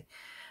super easy.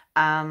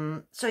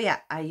 So yeah,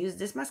 I use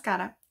this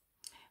mascara,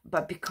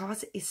 but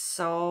because it's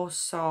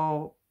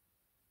so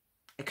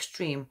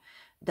extreme,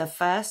 the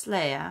first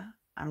layer,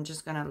 I'm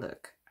just gonna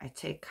look. I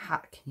take,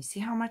 can you see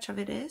how much of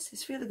it is?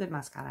 It's really good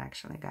mascara,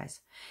 actually, guys.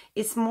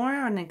 It's more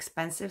on the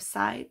expensive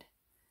side.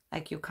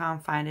 Like, you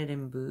can't find it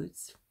in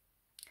Boots,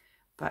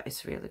 but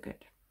it's really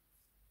good.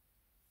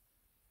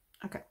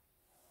 Okay.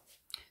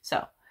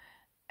 So,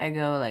 I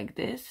go like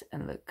this,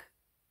 and look.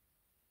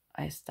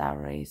 I start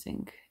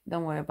raising.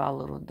 Don't worry about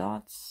little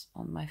dots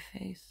on my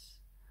face.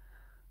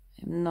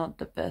 I'm not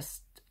the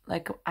best.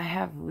 Like, I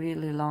have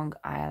really long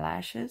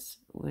eyelashes,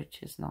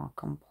 which is not a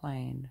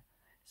complaint.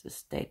 It's a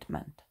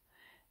statement.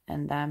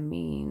 And that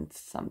means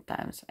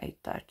sometimes I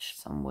touch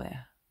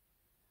somewhere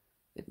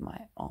with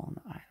my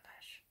own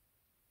eyelash.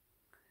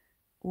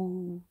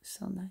 Ooh,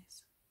 so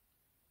nice.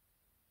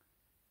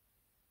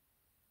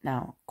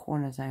 Now,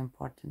 corners are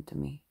important to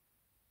me.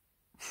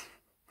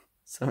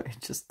 So I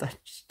just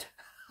touched.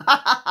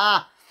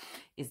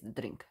 It's the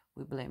drink.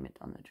 We blame it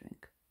on the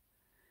drink.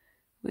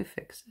 We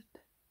fix it.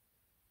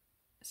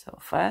 So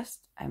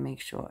first, I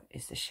make sure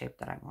it's the shape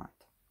that I want.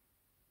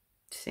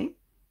 See?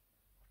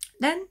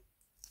 Then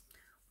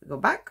we go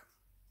back,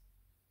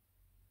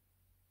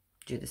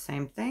 do the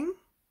same thing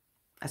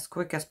as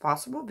quick as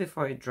possible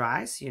before it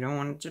dries. You don't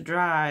want it to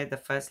dry, the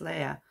first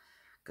layer,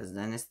 because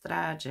then it's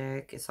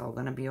tragic. It's all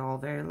going to be all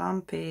very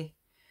lumpy.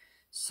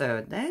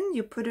 So then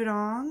you put it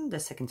on the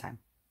second time.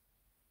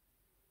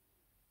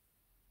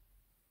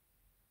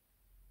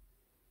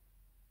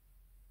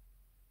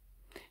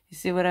 You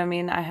see what I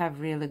mean? I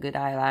have really good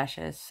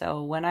eyelashes.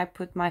 So when I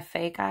put my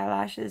fake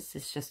eyelashes,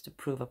 it's just to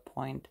prove a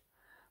point.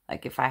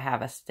 Like if I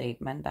have a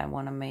statement I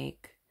want to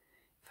make,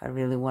 if I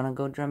really want to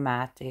go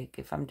dramatic,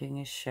 if I'm doing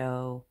a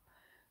show.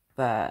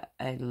 But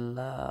I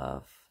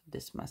love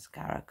this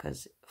mascara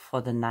because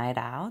for the night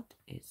out,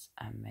 it's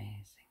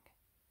amazing.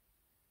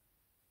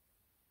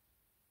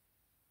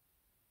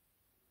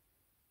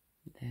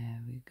 There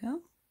we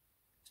go.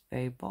 It's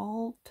very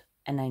bold.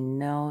 And I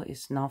know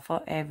it's not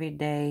for every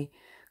day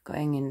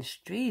going in the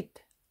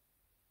street,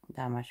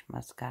 that much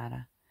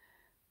mascara.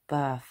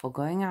 But for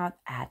going out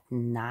at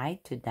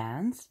night to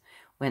dance,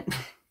 when,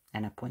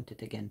 and I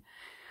pointed again,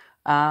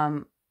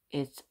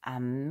 it's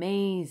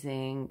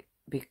amazing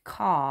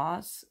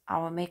because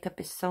our makeup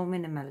is so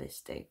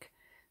minimalistic.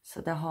 So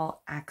the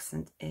whole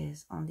accent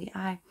is on the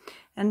eye.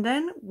 And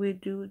then we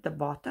do the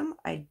bottom.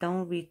 I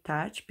don't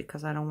retouch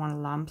because I don't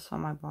want lumps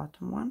on my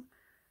bottom one.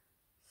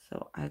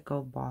 So I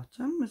go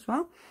bottom as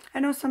well. I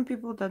know some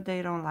people that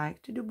they don't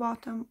like to do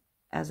bottom.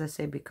 As I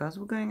say, because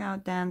we're going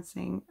out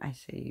dancing, I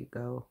say you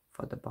go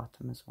for the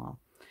bottom as well.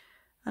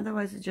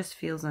 Otherwise, it just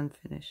feels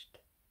unfinished.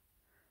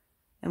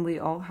 And we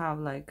all have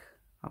like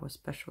our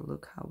special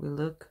look, how we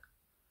look.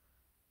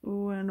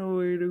 When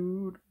we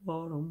do the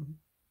bottom.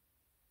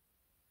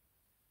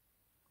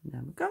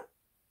 There we go.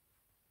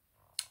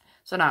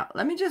 So now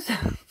let me just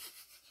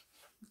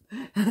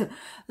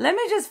let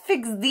me just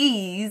fix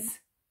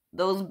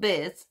those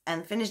bits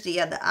and finish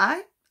the other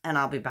eye, and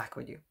I'll be back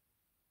with you.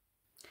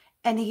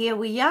 And here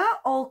we are,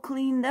 all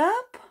cleaned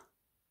up.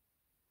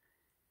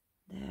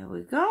 There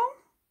we go.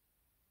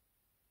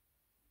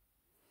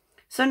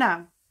 So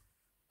now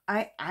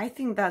I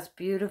think that's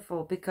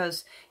beautiful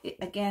because,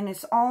 again,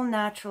 it's all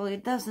natural.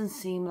 It doesn't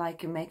seem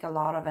like you make a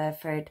lot of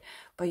effort,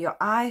 but your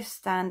eyes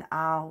stand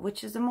out,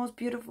 which is the most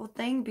beautiful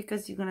thing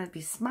because you're going to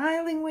be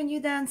smiling when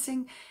you're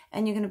dancing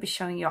and you're going to be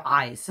showing your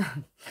eyes.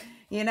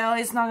 You know,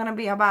 it's not going to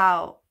be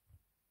about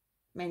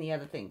many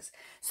other things.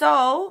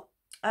 So,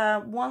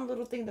 one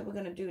little thing that we're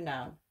going to do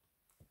now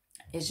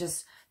is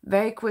just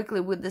very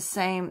quickly with the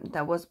same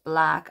that was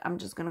black. I'm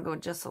just going to go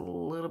just a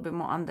little bit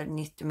more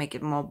underneath to make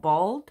it more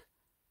bold.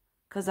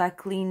 Because I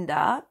cleaned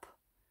up,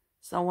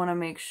 so I want to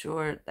make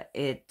sure that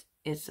it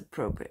is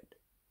appropriate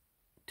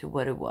to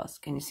what it was.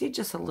 Can you see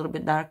just a little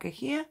bit darker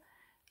here?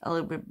 A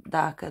little bit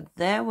darker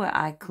there where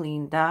I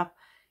cleaned up.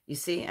 You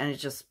see? And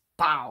it's just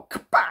pow,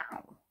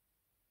 kapow.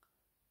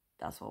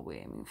 That's what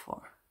we're aiming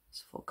for.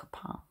 It's for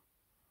kapow.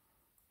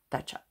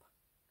 Touch up.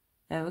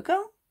 There we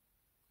go.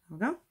 There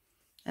we go.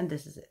 And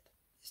this is it.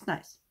 It's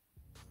nice.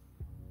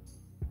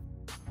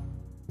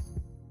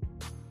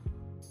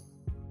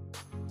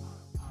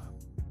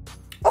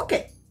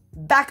 Okay,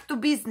 back to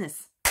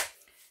business.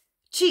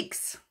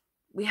 Cheeks.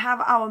 We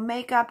have our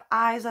makeup,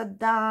 eyes are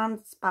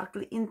done,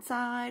 sparkly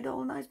inside,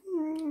 all nice.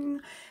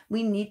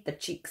 We need the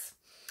cheeks.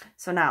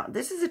 So now,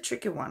 this is a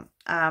tricky one.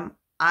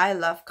 I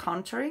love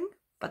contouring,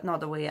 but not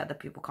the way other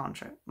people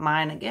contour.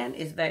 Mine, again,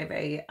 is very,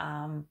 very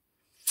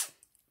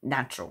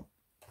natural.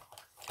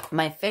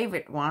 My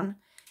favorite one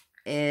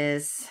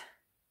is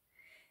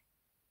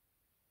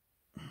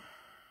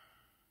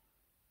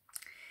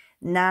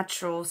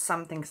natural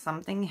something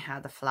something.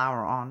 Had a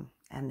flower on,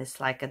 and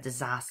it's like a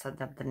disaster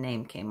that the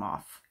name came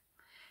off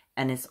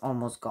and it's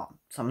almost gone,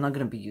 so I'm not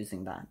going to be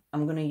using that.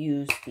 I'm going to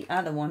use the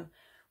other one,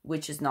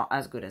 which is not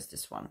as good as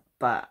this one,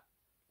 but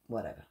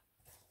whatever,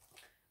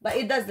 but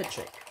it does the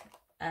trick.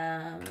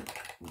 Where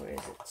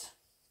is it?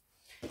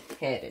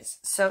 Here it is.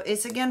 So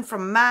it's again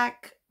from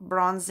MAC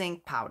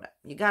bronzing powder.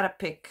 You gotta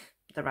pick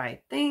the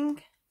right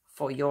thing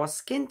for your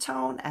skin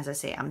tone. As I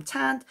say, I'm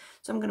tanned,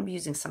 so I'm going to be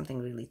using something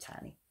really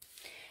tanny.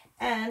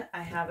 And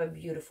I have a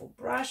beautiful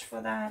brush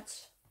for that,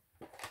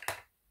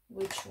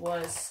 which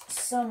was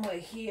somewhere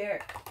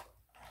here.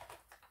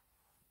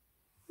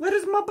 Where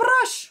is my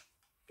brush?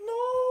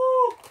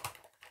 No!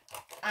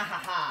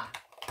 Ahaha!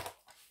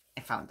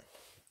 I found it.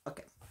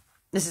 Okay.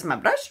 This is my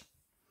brush.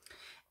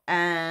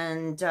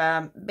 And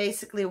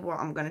basically what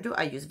I'm going to do,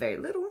 I use very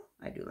little.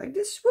 I do like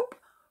this. Whoop.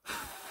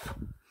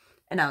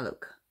 And now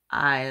look.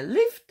 I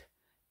lift.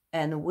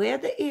 And where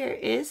the ear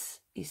is,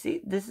 you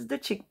see, this is the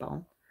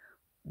cheekbone.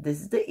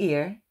 This is the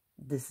ear.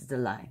 This is the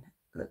line.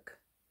 Look.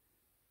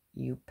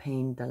 You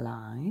paint the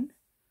line.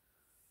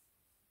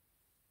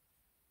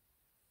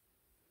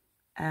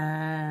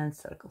 And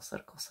circle,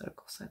 circle,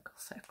 circle, circle,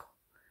 circle.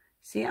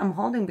 See, I'm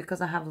holding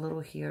because I have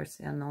little hairs.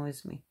 It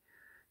annoys me.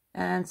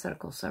 And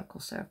circle, circle,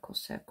 circle,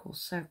 circle,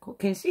 circle.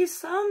 Can you see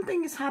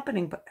something is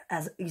happening? But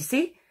as you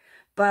see,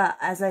 but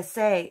as I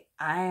say,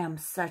 I am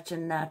such a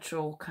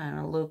natural kind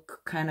of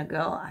look kind of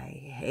girl. I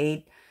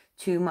hate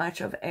too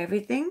much of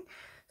everything.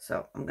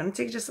 So I'm going to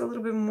take just a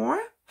little bit more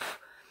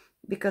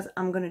because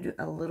I'm going to do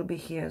a little bit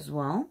here as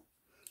well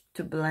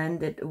to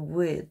blend it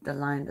with the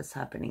line that's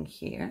happening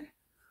here.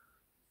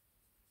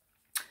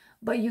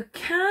 But you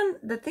can,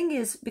 the thing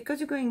is, because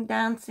you're going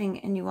dancing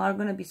and you are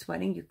going to be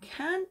sweating, you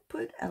can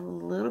put a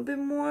little bit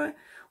more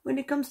when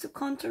it comes to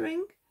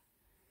contouring.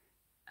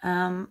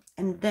 And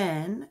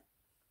then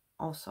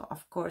also,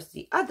 of course,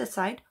 the other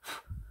side.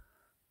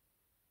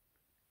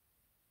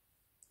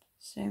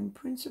 Same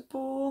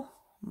principle.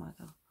 Oh my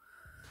God.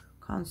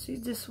 Can't see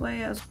this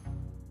way as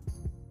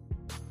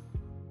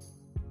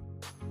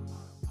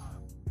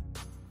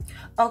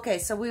okay.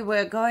 So we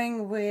were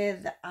going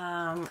with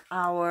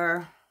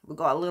we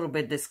got a little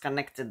bit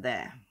disconnected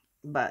there,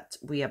 but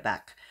we are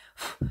back.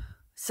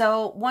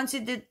 So once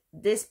you did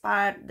this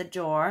part, the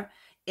jaw,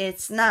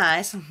 it's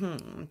nice.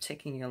 I'm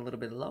taking you a little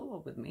bit lower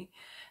with me.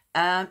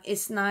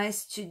 It's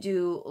nice to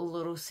do a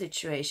little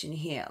situation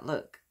here.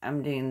 Look,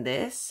 I'm doing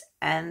this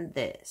and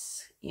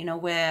this. You know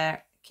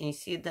where, can you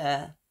see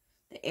the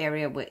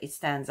area where it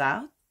stands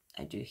out?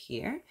 I do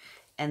here.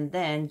 And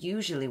then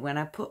usually when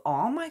I put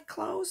all my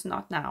clothes,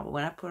 not now, but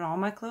when I put all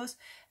my clothes,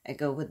 I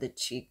go with the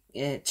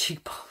cheekbone.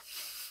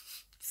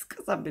 It's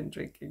because I've been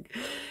drinking.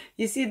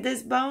 You see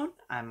this bone?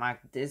 I mark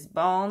this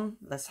bone.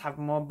 Let's have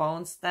more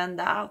bones stand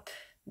out.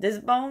 This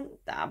bone,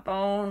 that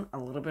bone, a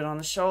little bit on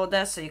the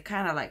shoulder. So you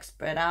kind of like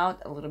spread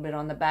out a little bit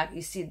on the back.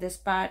 You see this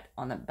part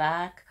on the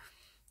back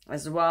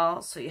as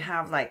well. So you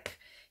have like,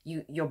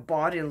 your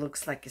body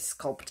looks like it's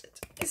sculpted.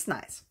 It's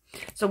nice.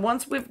 So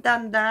once we've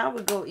done that,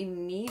 we go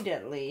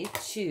immediately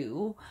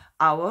to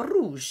our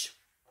rouge.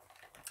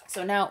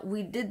 So now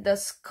we did the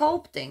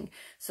sculpting.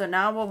 So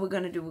now what we're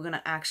going to do, we're going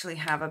to actually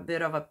have a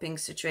bit of a pink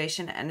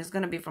situation. And it's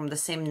going to be from the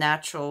same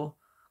natural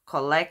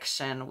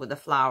collection with the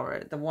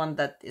flower. The one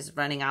that is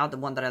running out, the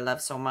one that I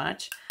love so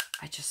much.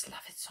 I just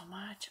love it so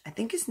much. I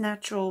think it's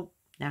natural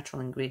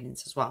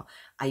ingredients as well.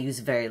 I use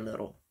very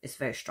little. It's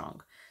very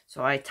strong.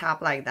 So I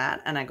tap like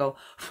that and I go...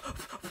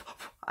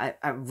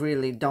 I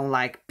really don't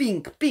like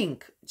pink,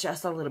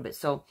 just a little bit.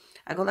 So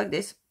I go like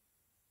this.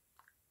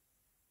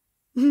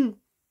 And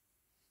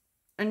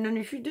then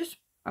if you this,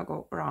 I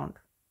go around.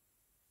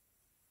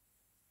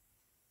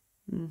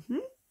 And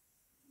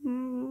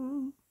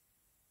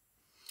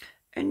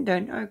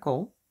then I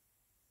go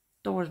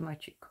towards my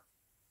cheek.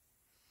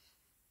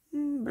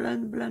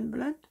 Blend, blend,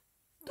 blend,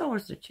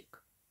 towards the cheek.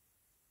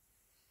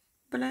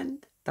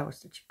 Blend,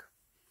 towards the cheek.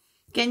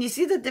 Can you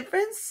see the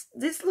difference?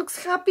 This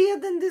looks happier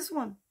than this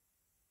one.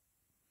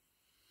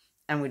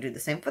 And we do the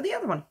same for the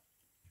other one.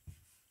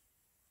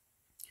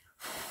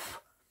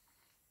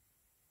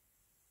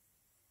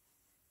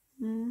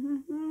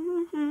 Can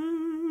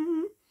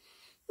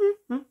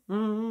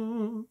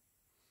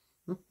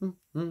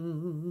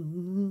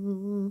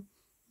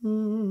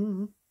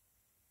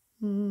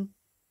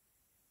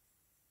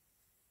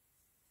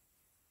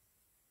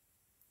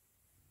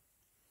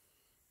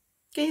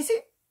you see?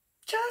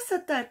 Just a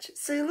touch,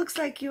 so it looks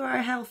like you are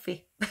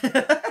healthy.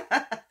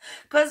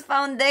 Because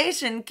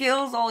foundation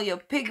kills all your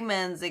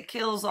pigments, it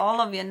kills all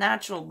of your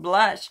natural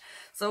blush.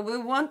 So we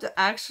want to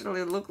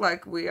actually look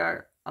like we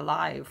are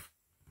alive.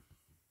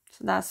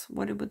 So that's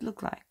what it would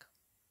look like.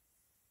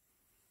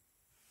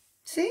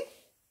 See?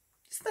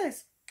 It's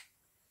nice.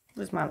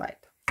 Where's my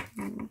light?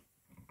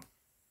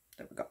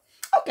 There we go.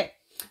 Okay,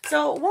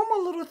 so one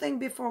more little thing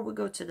before we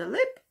go to the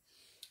lip.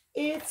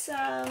 It's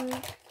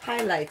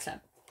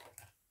highlighter.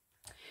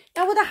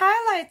 Now with the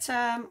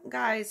highlighter,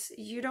 guys,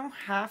 you don't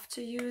have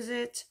to use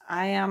it.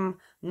 I am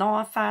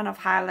not a fan of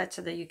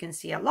highlighter that you can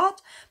see a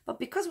lot, but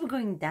because we're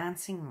going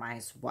dancing, might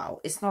as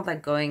well. It's not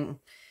like going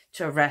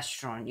to a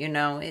restaurant, you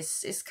know,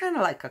 it's kind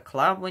of like a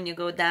club when you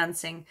go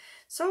dancing.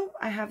 So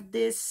I have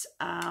this,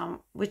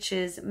 which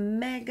is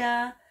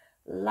Mega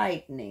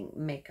Lightning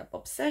Makeup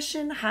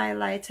Obsession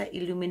Highlighter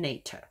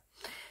Illuminator.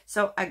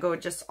 So I go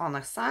just on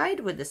the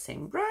side with the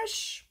same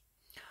brush,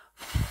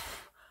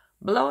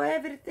 blow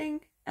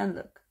everything, and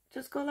look.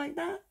 Just go like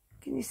that.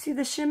 Can you see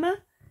the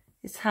shimmer?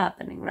 It's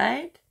happening,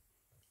 right?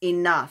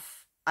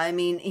 Enough. I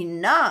mean,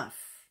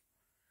 enough.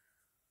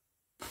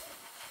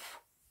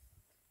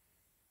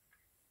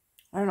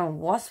 I don't know,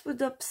 what's with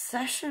the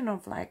obsession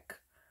of like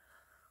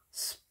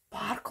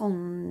sparkle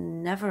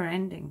never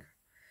ending?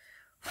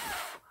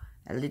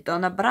 A little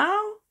on the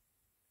brow,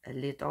 a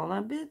little on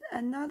a bit,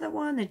 another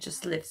one. It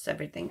just lifts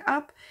everything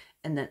up.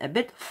 And then a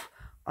bit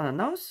on the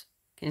nose.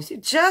 Can you see?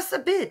 Just a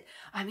bit.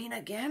 I mean,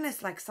 again,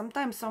 it's like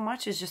sometimes so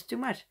much is just too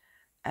much.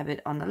 A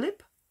bit on the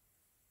lip.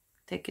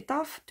 Take it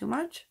off. Too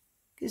much.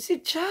 Can you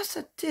see? Just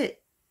a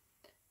bit.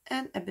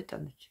 And a bit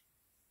on the cheek.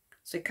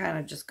 So it kind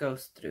of just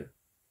goes through.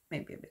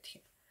 Maybe a bit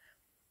here.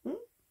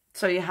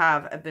 So you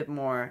have a bit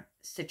more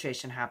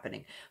situation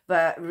happening.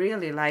 But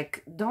really,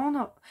 like,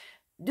 don't...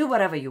 Do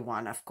whatever you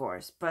want, of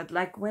course. But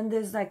like when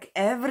there's like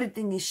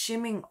everything is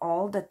shimming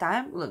all the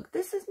time. Look,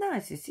 this is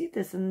nice. You see,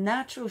 there's a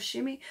natural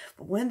shimmy.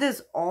 But when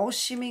there's all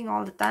shimming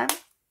all the time,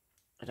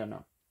 I don't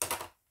know.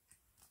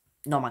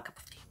 Not my cup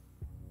of tea.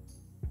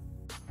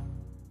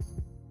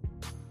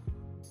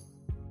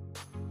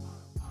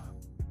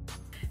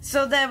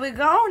 So there we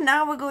go.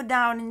 Now we go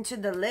down into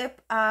the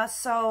lip.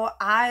 So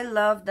I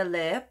love the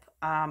lip.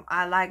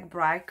 I like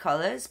bright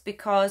colors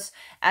because,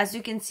 as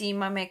you can see,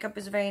 my makeup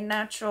is very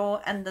natural,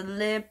 and the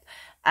lip,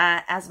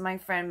 as my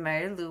friend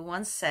Mary Lou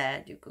once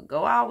said, you could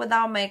go out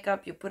without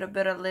makeup, you put a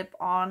bit of lip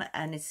on,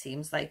 and it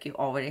seems like you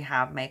already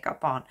have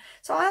makeup on.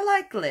 So I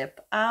like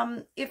lip.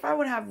 If I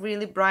would have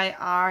really bright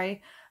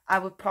eye, I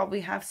would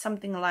probably have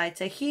something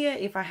lighter here.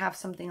 If I have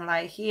something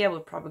light here, I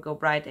would probably go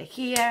brighter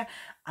here.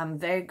 I'm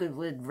very good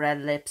with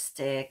red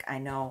lipstick. I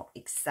know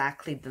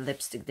exactly the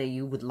lipstick that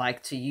you would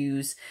like to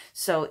use.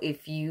 So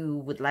if you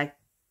would like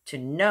to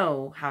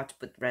know how to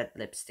put red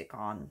lipstick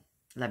on,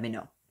 let me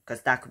know.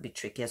 Because that could be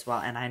tricky as well.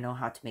 And I know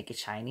how to make it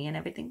shiny and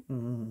everything.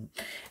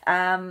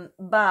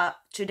 But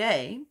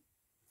today,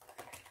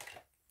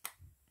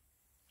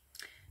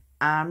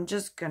 I'm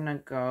just gonna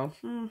go,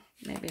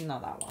 maybe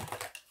not that one.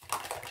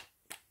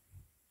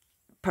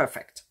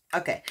 Perfect.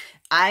 Okay.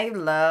 I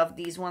love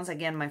these ones.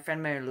 Again, my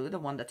friend Mary Lou, the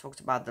one that talked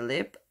about the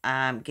lip,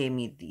 gave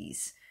me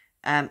these.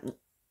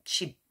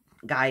 She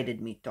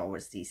guided me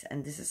towards these.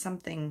 And this is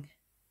something...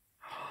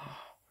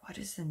 What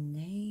is the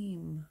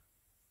name?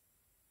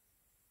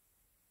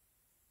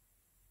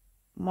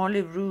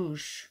 Molly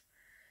Rouge.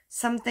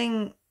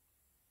 Something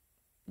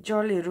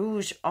Jolly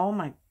Rouge. Oh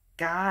my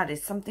God,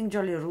 it's something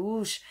Jolly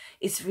Rouge.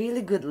 It's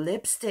really good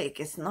lipstick.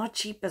 It's not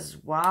cheap as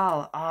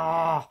well.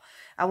 Oh,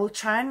 I will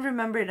try and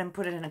remember it and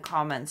put it in the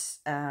comments,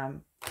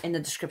 in the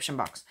description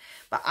box.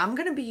 But I'm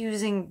going to be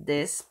using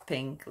this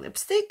pink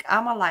lipstick.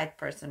 I'm a light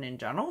person in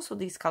general, so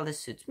these colors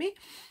suits me.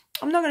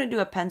 I'm not going to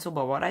do a pencil,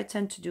 but what I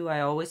tend to do,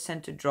 I always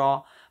tend to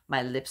draw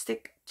my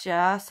lipstick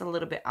just a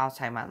little bit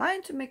outside my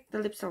line to make the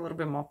lips a little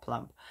bit more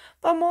plump.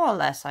 But more or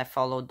less, I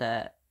follow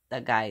the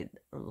guide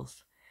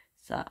rules.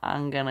 So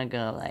I'm gonna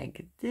go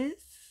like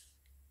this.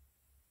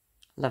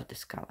 Love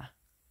this color.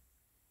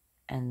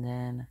 And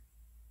then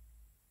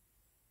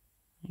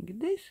like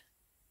this.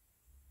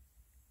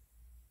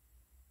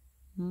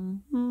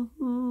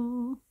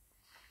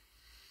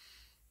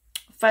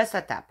 First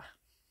I tap.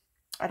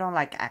 I don't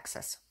like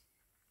access.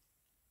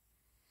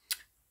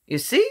 You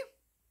see?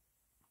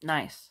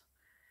 Nice.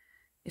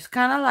 It's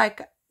kind of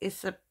like,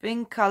 it's a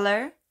pink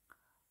color,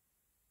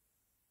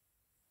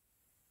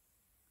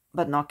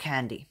 but not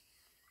candy,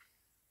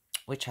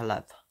 which I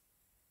love.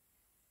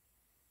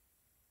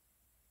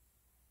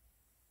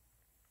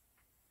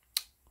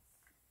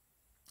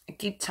 I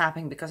keep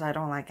tapping because I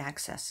don't like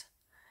access.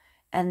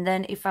 And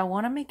then if I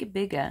want to make it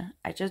bigger,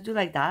 I just do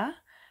like that.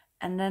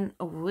 And then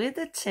with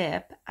the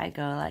tip, I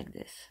go like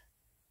this.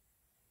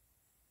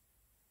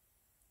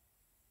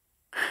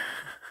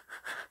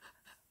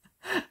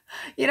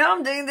 You know,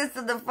 I'm doing this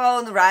to the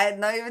phone, right?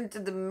 Not even to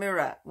the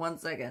mirror. 1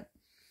 second.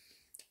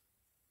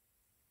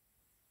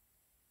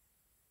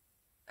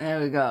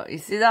 There we go. You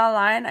see that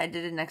line? I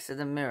did it next to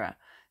the mirror.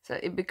 So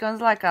it becomes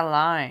like a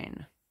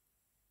line.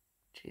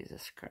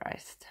 Jesus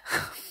Christ.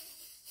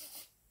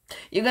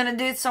 You're going to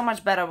do it so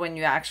much better when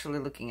you're actually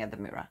looking at the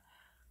mirror.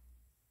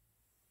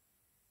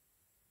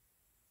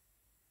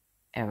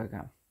 There we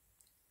go.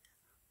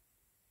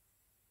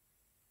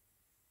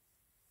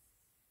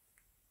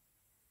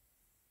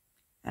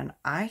 And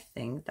I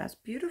think that's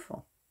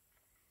beautiful.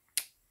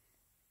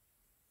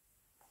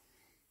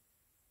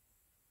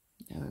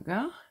 There we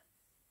go.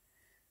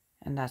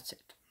 And that's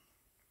it.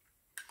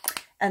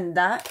 And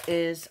that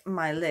is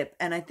my lip.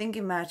 And I think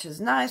it matches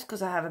nice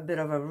because I have a bit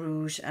of a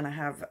rouge and I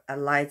have a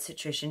light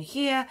situation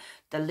here.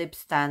 The lip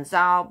stands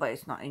out, but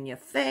it's not in your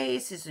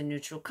face. It's a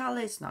neutral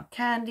color. It's not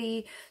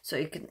candy. So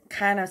it can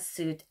kind of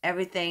suit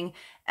everything.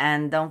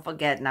 And don't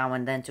forget now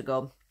and then to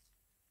go.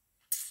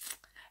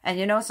 And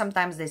you know,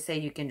 sometimes they say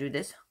you can do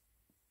this.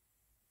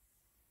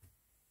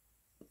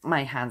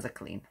 My hands are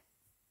clean.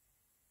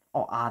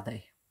 Or are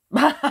they?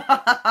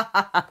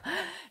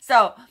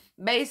 So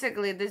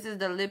basically this is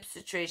the lip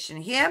situation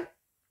here,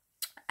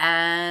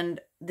 and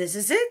this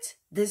is it.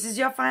 This is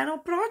your final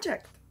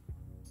project.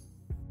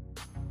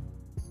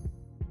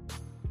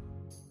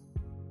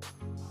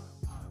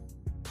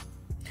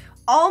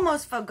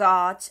 Almost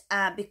forgot,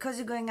 because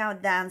you're going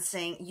out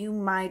dancing, you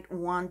might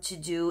want to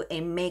do a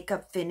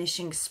makeup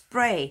finishing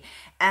spray.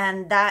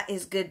 And that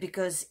is good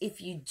because if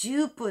you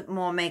do put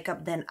more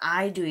makeup than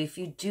I do, if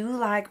you do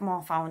like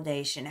more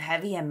foundation,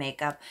 heavier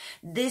makeup,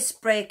 this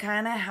spray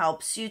kind of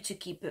helps you to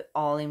keep it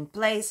all in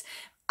place.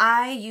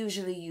 I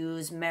usually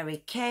use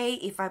Mary Kay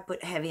if I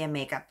put heavier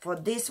makeup. For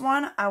this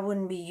one, I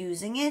wouldn't be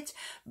using it,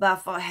 but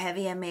for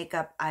heavier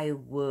makeup, I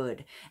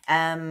would.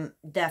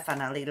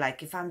 Definitely,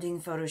 like if I'm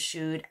doing photo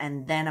shoot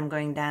and then I'm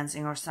going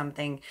dancing or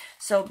something.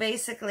 So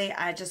basically,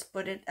 I just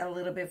put it a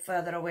little bit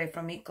further away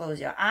from me. Close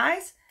your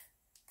eyes.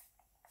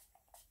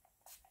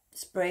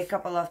 Spray a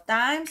couple of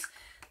times.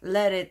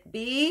 Let it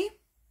be.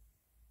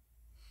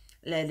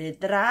 Let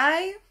it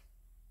dry.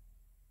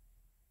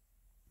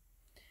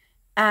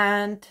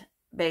 And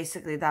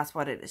basically that's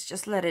what it is.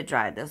 Just let it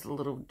dry. There's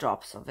little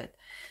drops of it.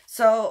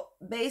 So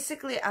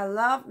basically I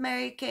love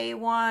Mary Kay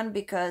one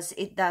because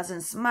it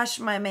doesn't smush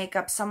my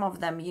makeup. Some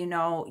of them, you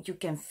know, you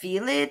can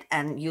feel it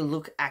and you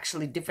look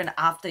actually different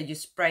after you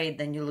spray it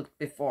than you looked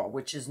before,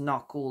 which is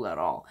not cool at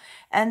all.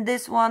 And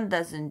this one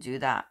doesn't do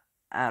that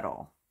at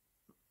all.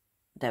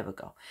 There we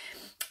go.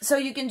 So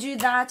you can do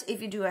that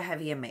if you do a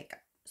heavier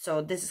makeup.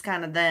 So this is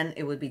kind of, then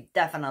it would be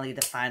definitely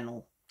the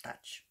final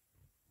touch.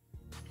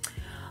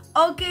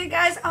 Okay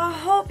guys, I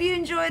hope you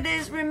enjoyed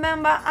this.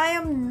 Remember, I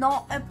am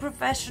not a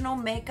professional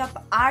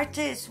makeup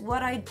artist.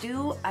 What I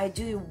do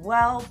it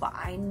well, but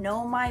I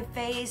know my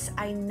face.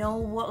 I know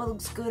what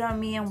looks good on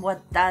me and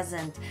what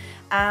doesn't.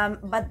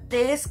 But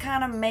this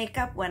kind of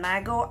makeup, when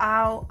I go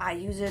out, I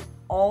use it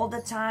all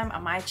the time. I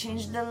might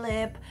change the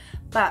lip,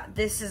 but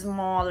this is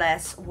more or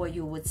less what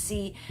you would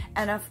see.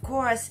 And of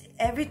course,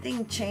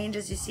 everything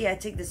changes. You see, I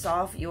take this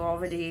off,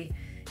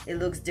 it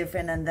looks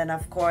different. And then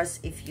of course,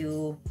 if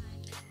you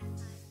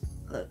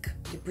look,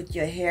 you put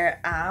your hair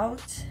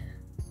out.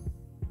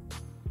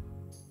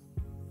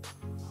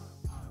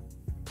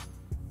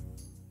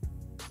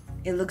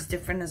 It looks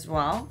different as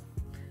well.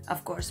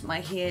 Of course,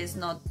 my hair is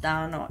not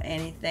done or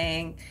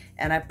anything,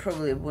 and I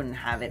probably wouldn't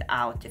have it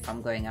out if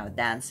I'm going out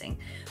dancing.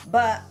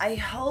 But I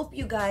hope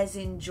you guys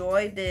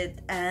enjoyed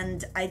it,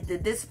 and I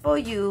did this for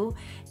you.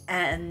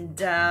 And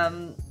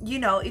you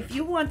know, if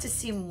you want to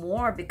see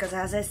more, because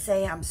as I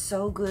say, I'm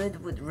so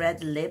good with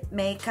red lip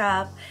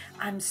makeup,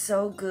 I'm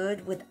so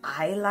good with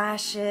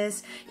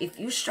eyelashes. If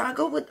you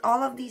struggle with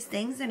all of these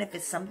things, and if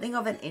it's something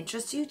of an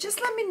interest to you,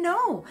 just let me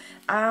know.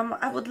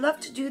 I would love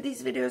to do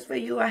these videos for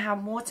you. I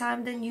have more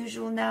time than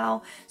usual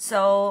now,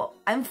 so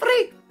I'm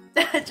free.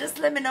 Just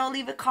let me know,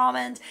 leave a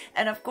comment.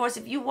 And of course,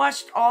 if you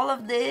watched all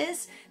of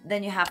this,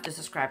 then you have to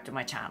subscribe to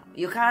my channel.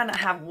 You can't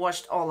have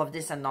watched all of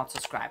this and not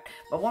subscribed.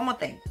 But one more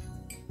thing,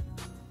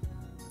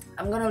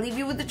 I'm gonna leave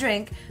you with a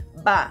drink,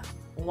 but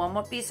one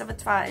more piece of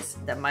advice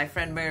that my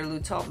friend Mary Lou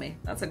told me.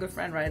 That's a good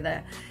friend right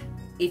there.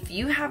 If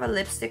you have a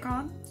lipstick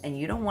on and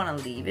you don't want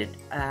to leave it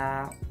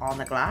on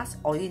the glass,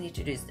 all you need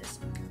to do is this.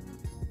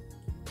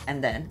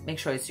 And then make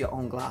sure it's your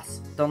own glass.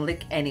 Don't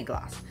lick any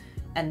glass.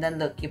 And then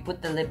look, you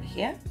put the lip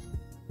here.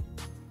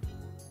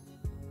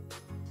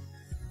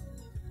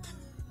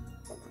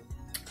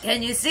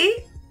 Can you see?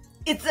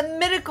 It's a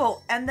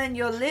miracle. And then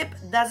your lip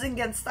doesn't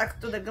get stuck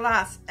to the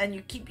glass and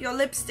you keep your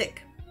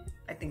lipstick.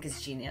 I think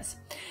it's genius.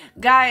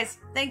 Guys,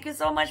 thank you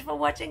so much for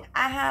watching.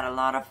 I had a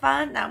lot of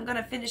fun. Now I'm going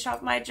to finish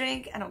off my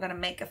drink and I'm going to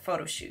make a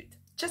photo shoot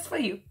just for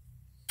you.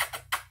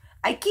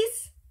 I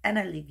kiss and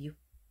I leave you.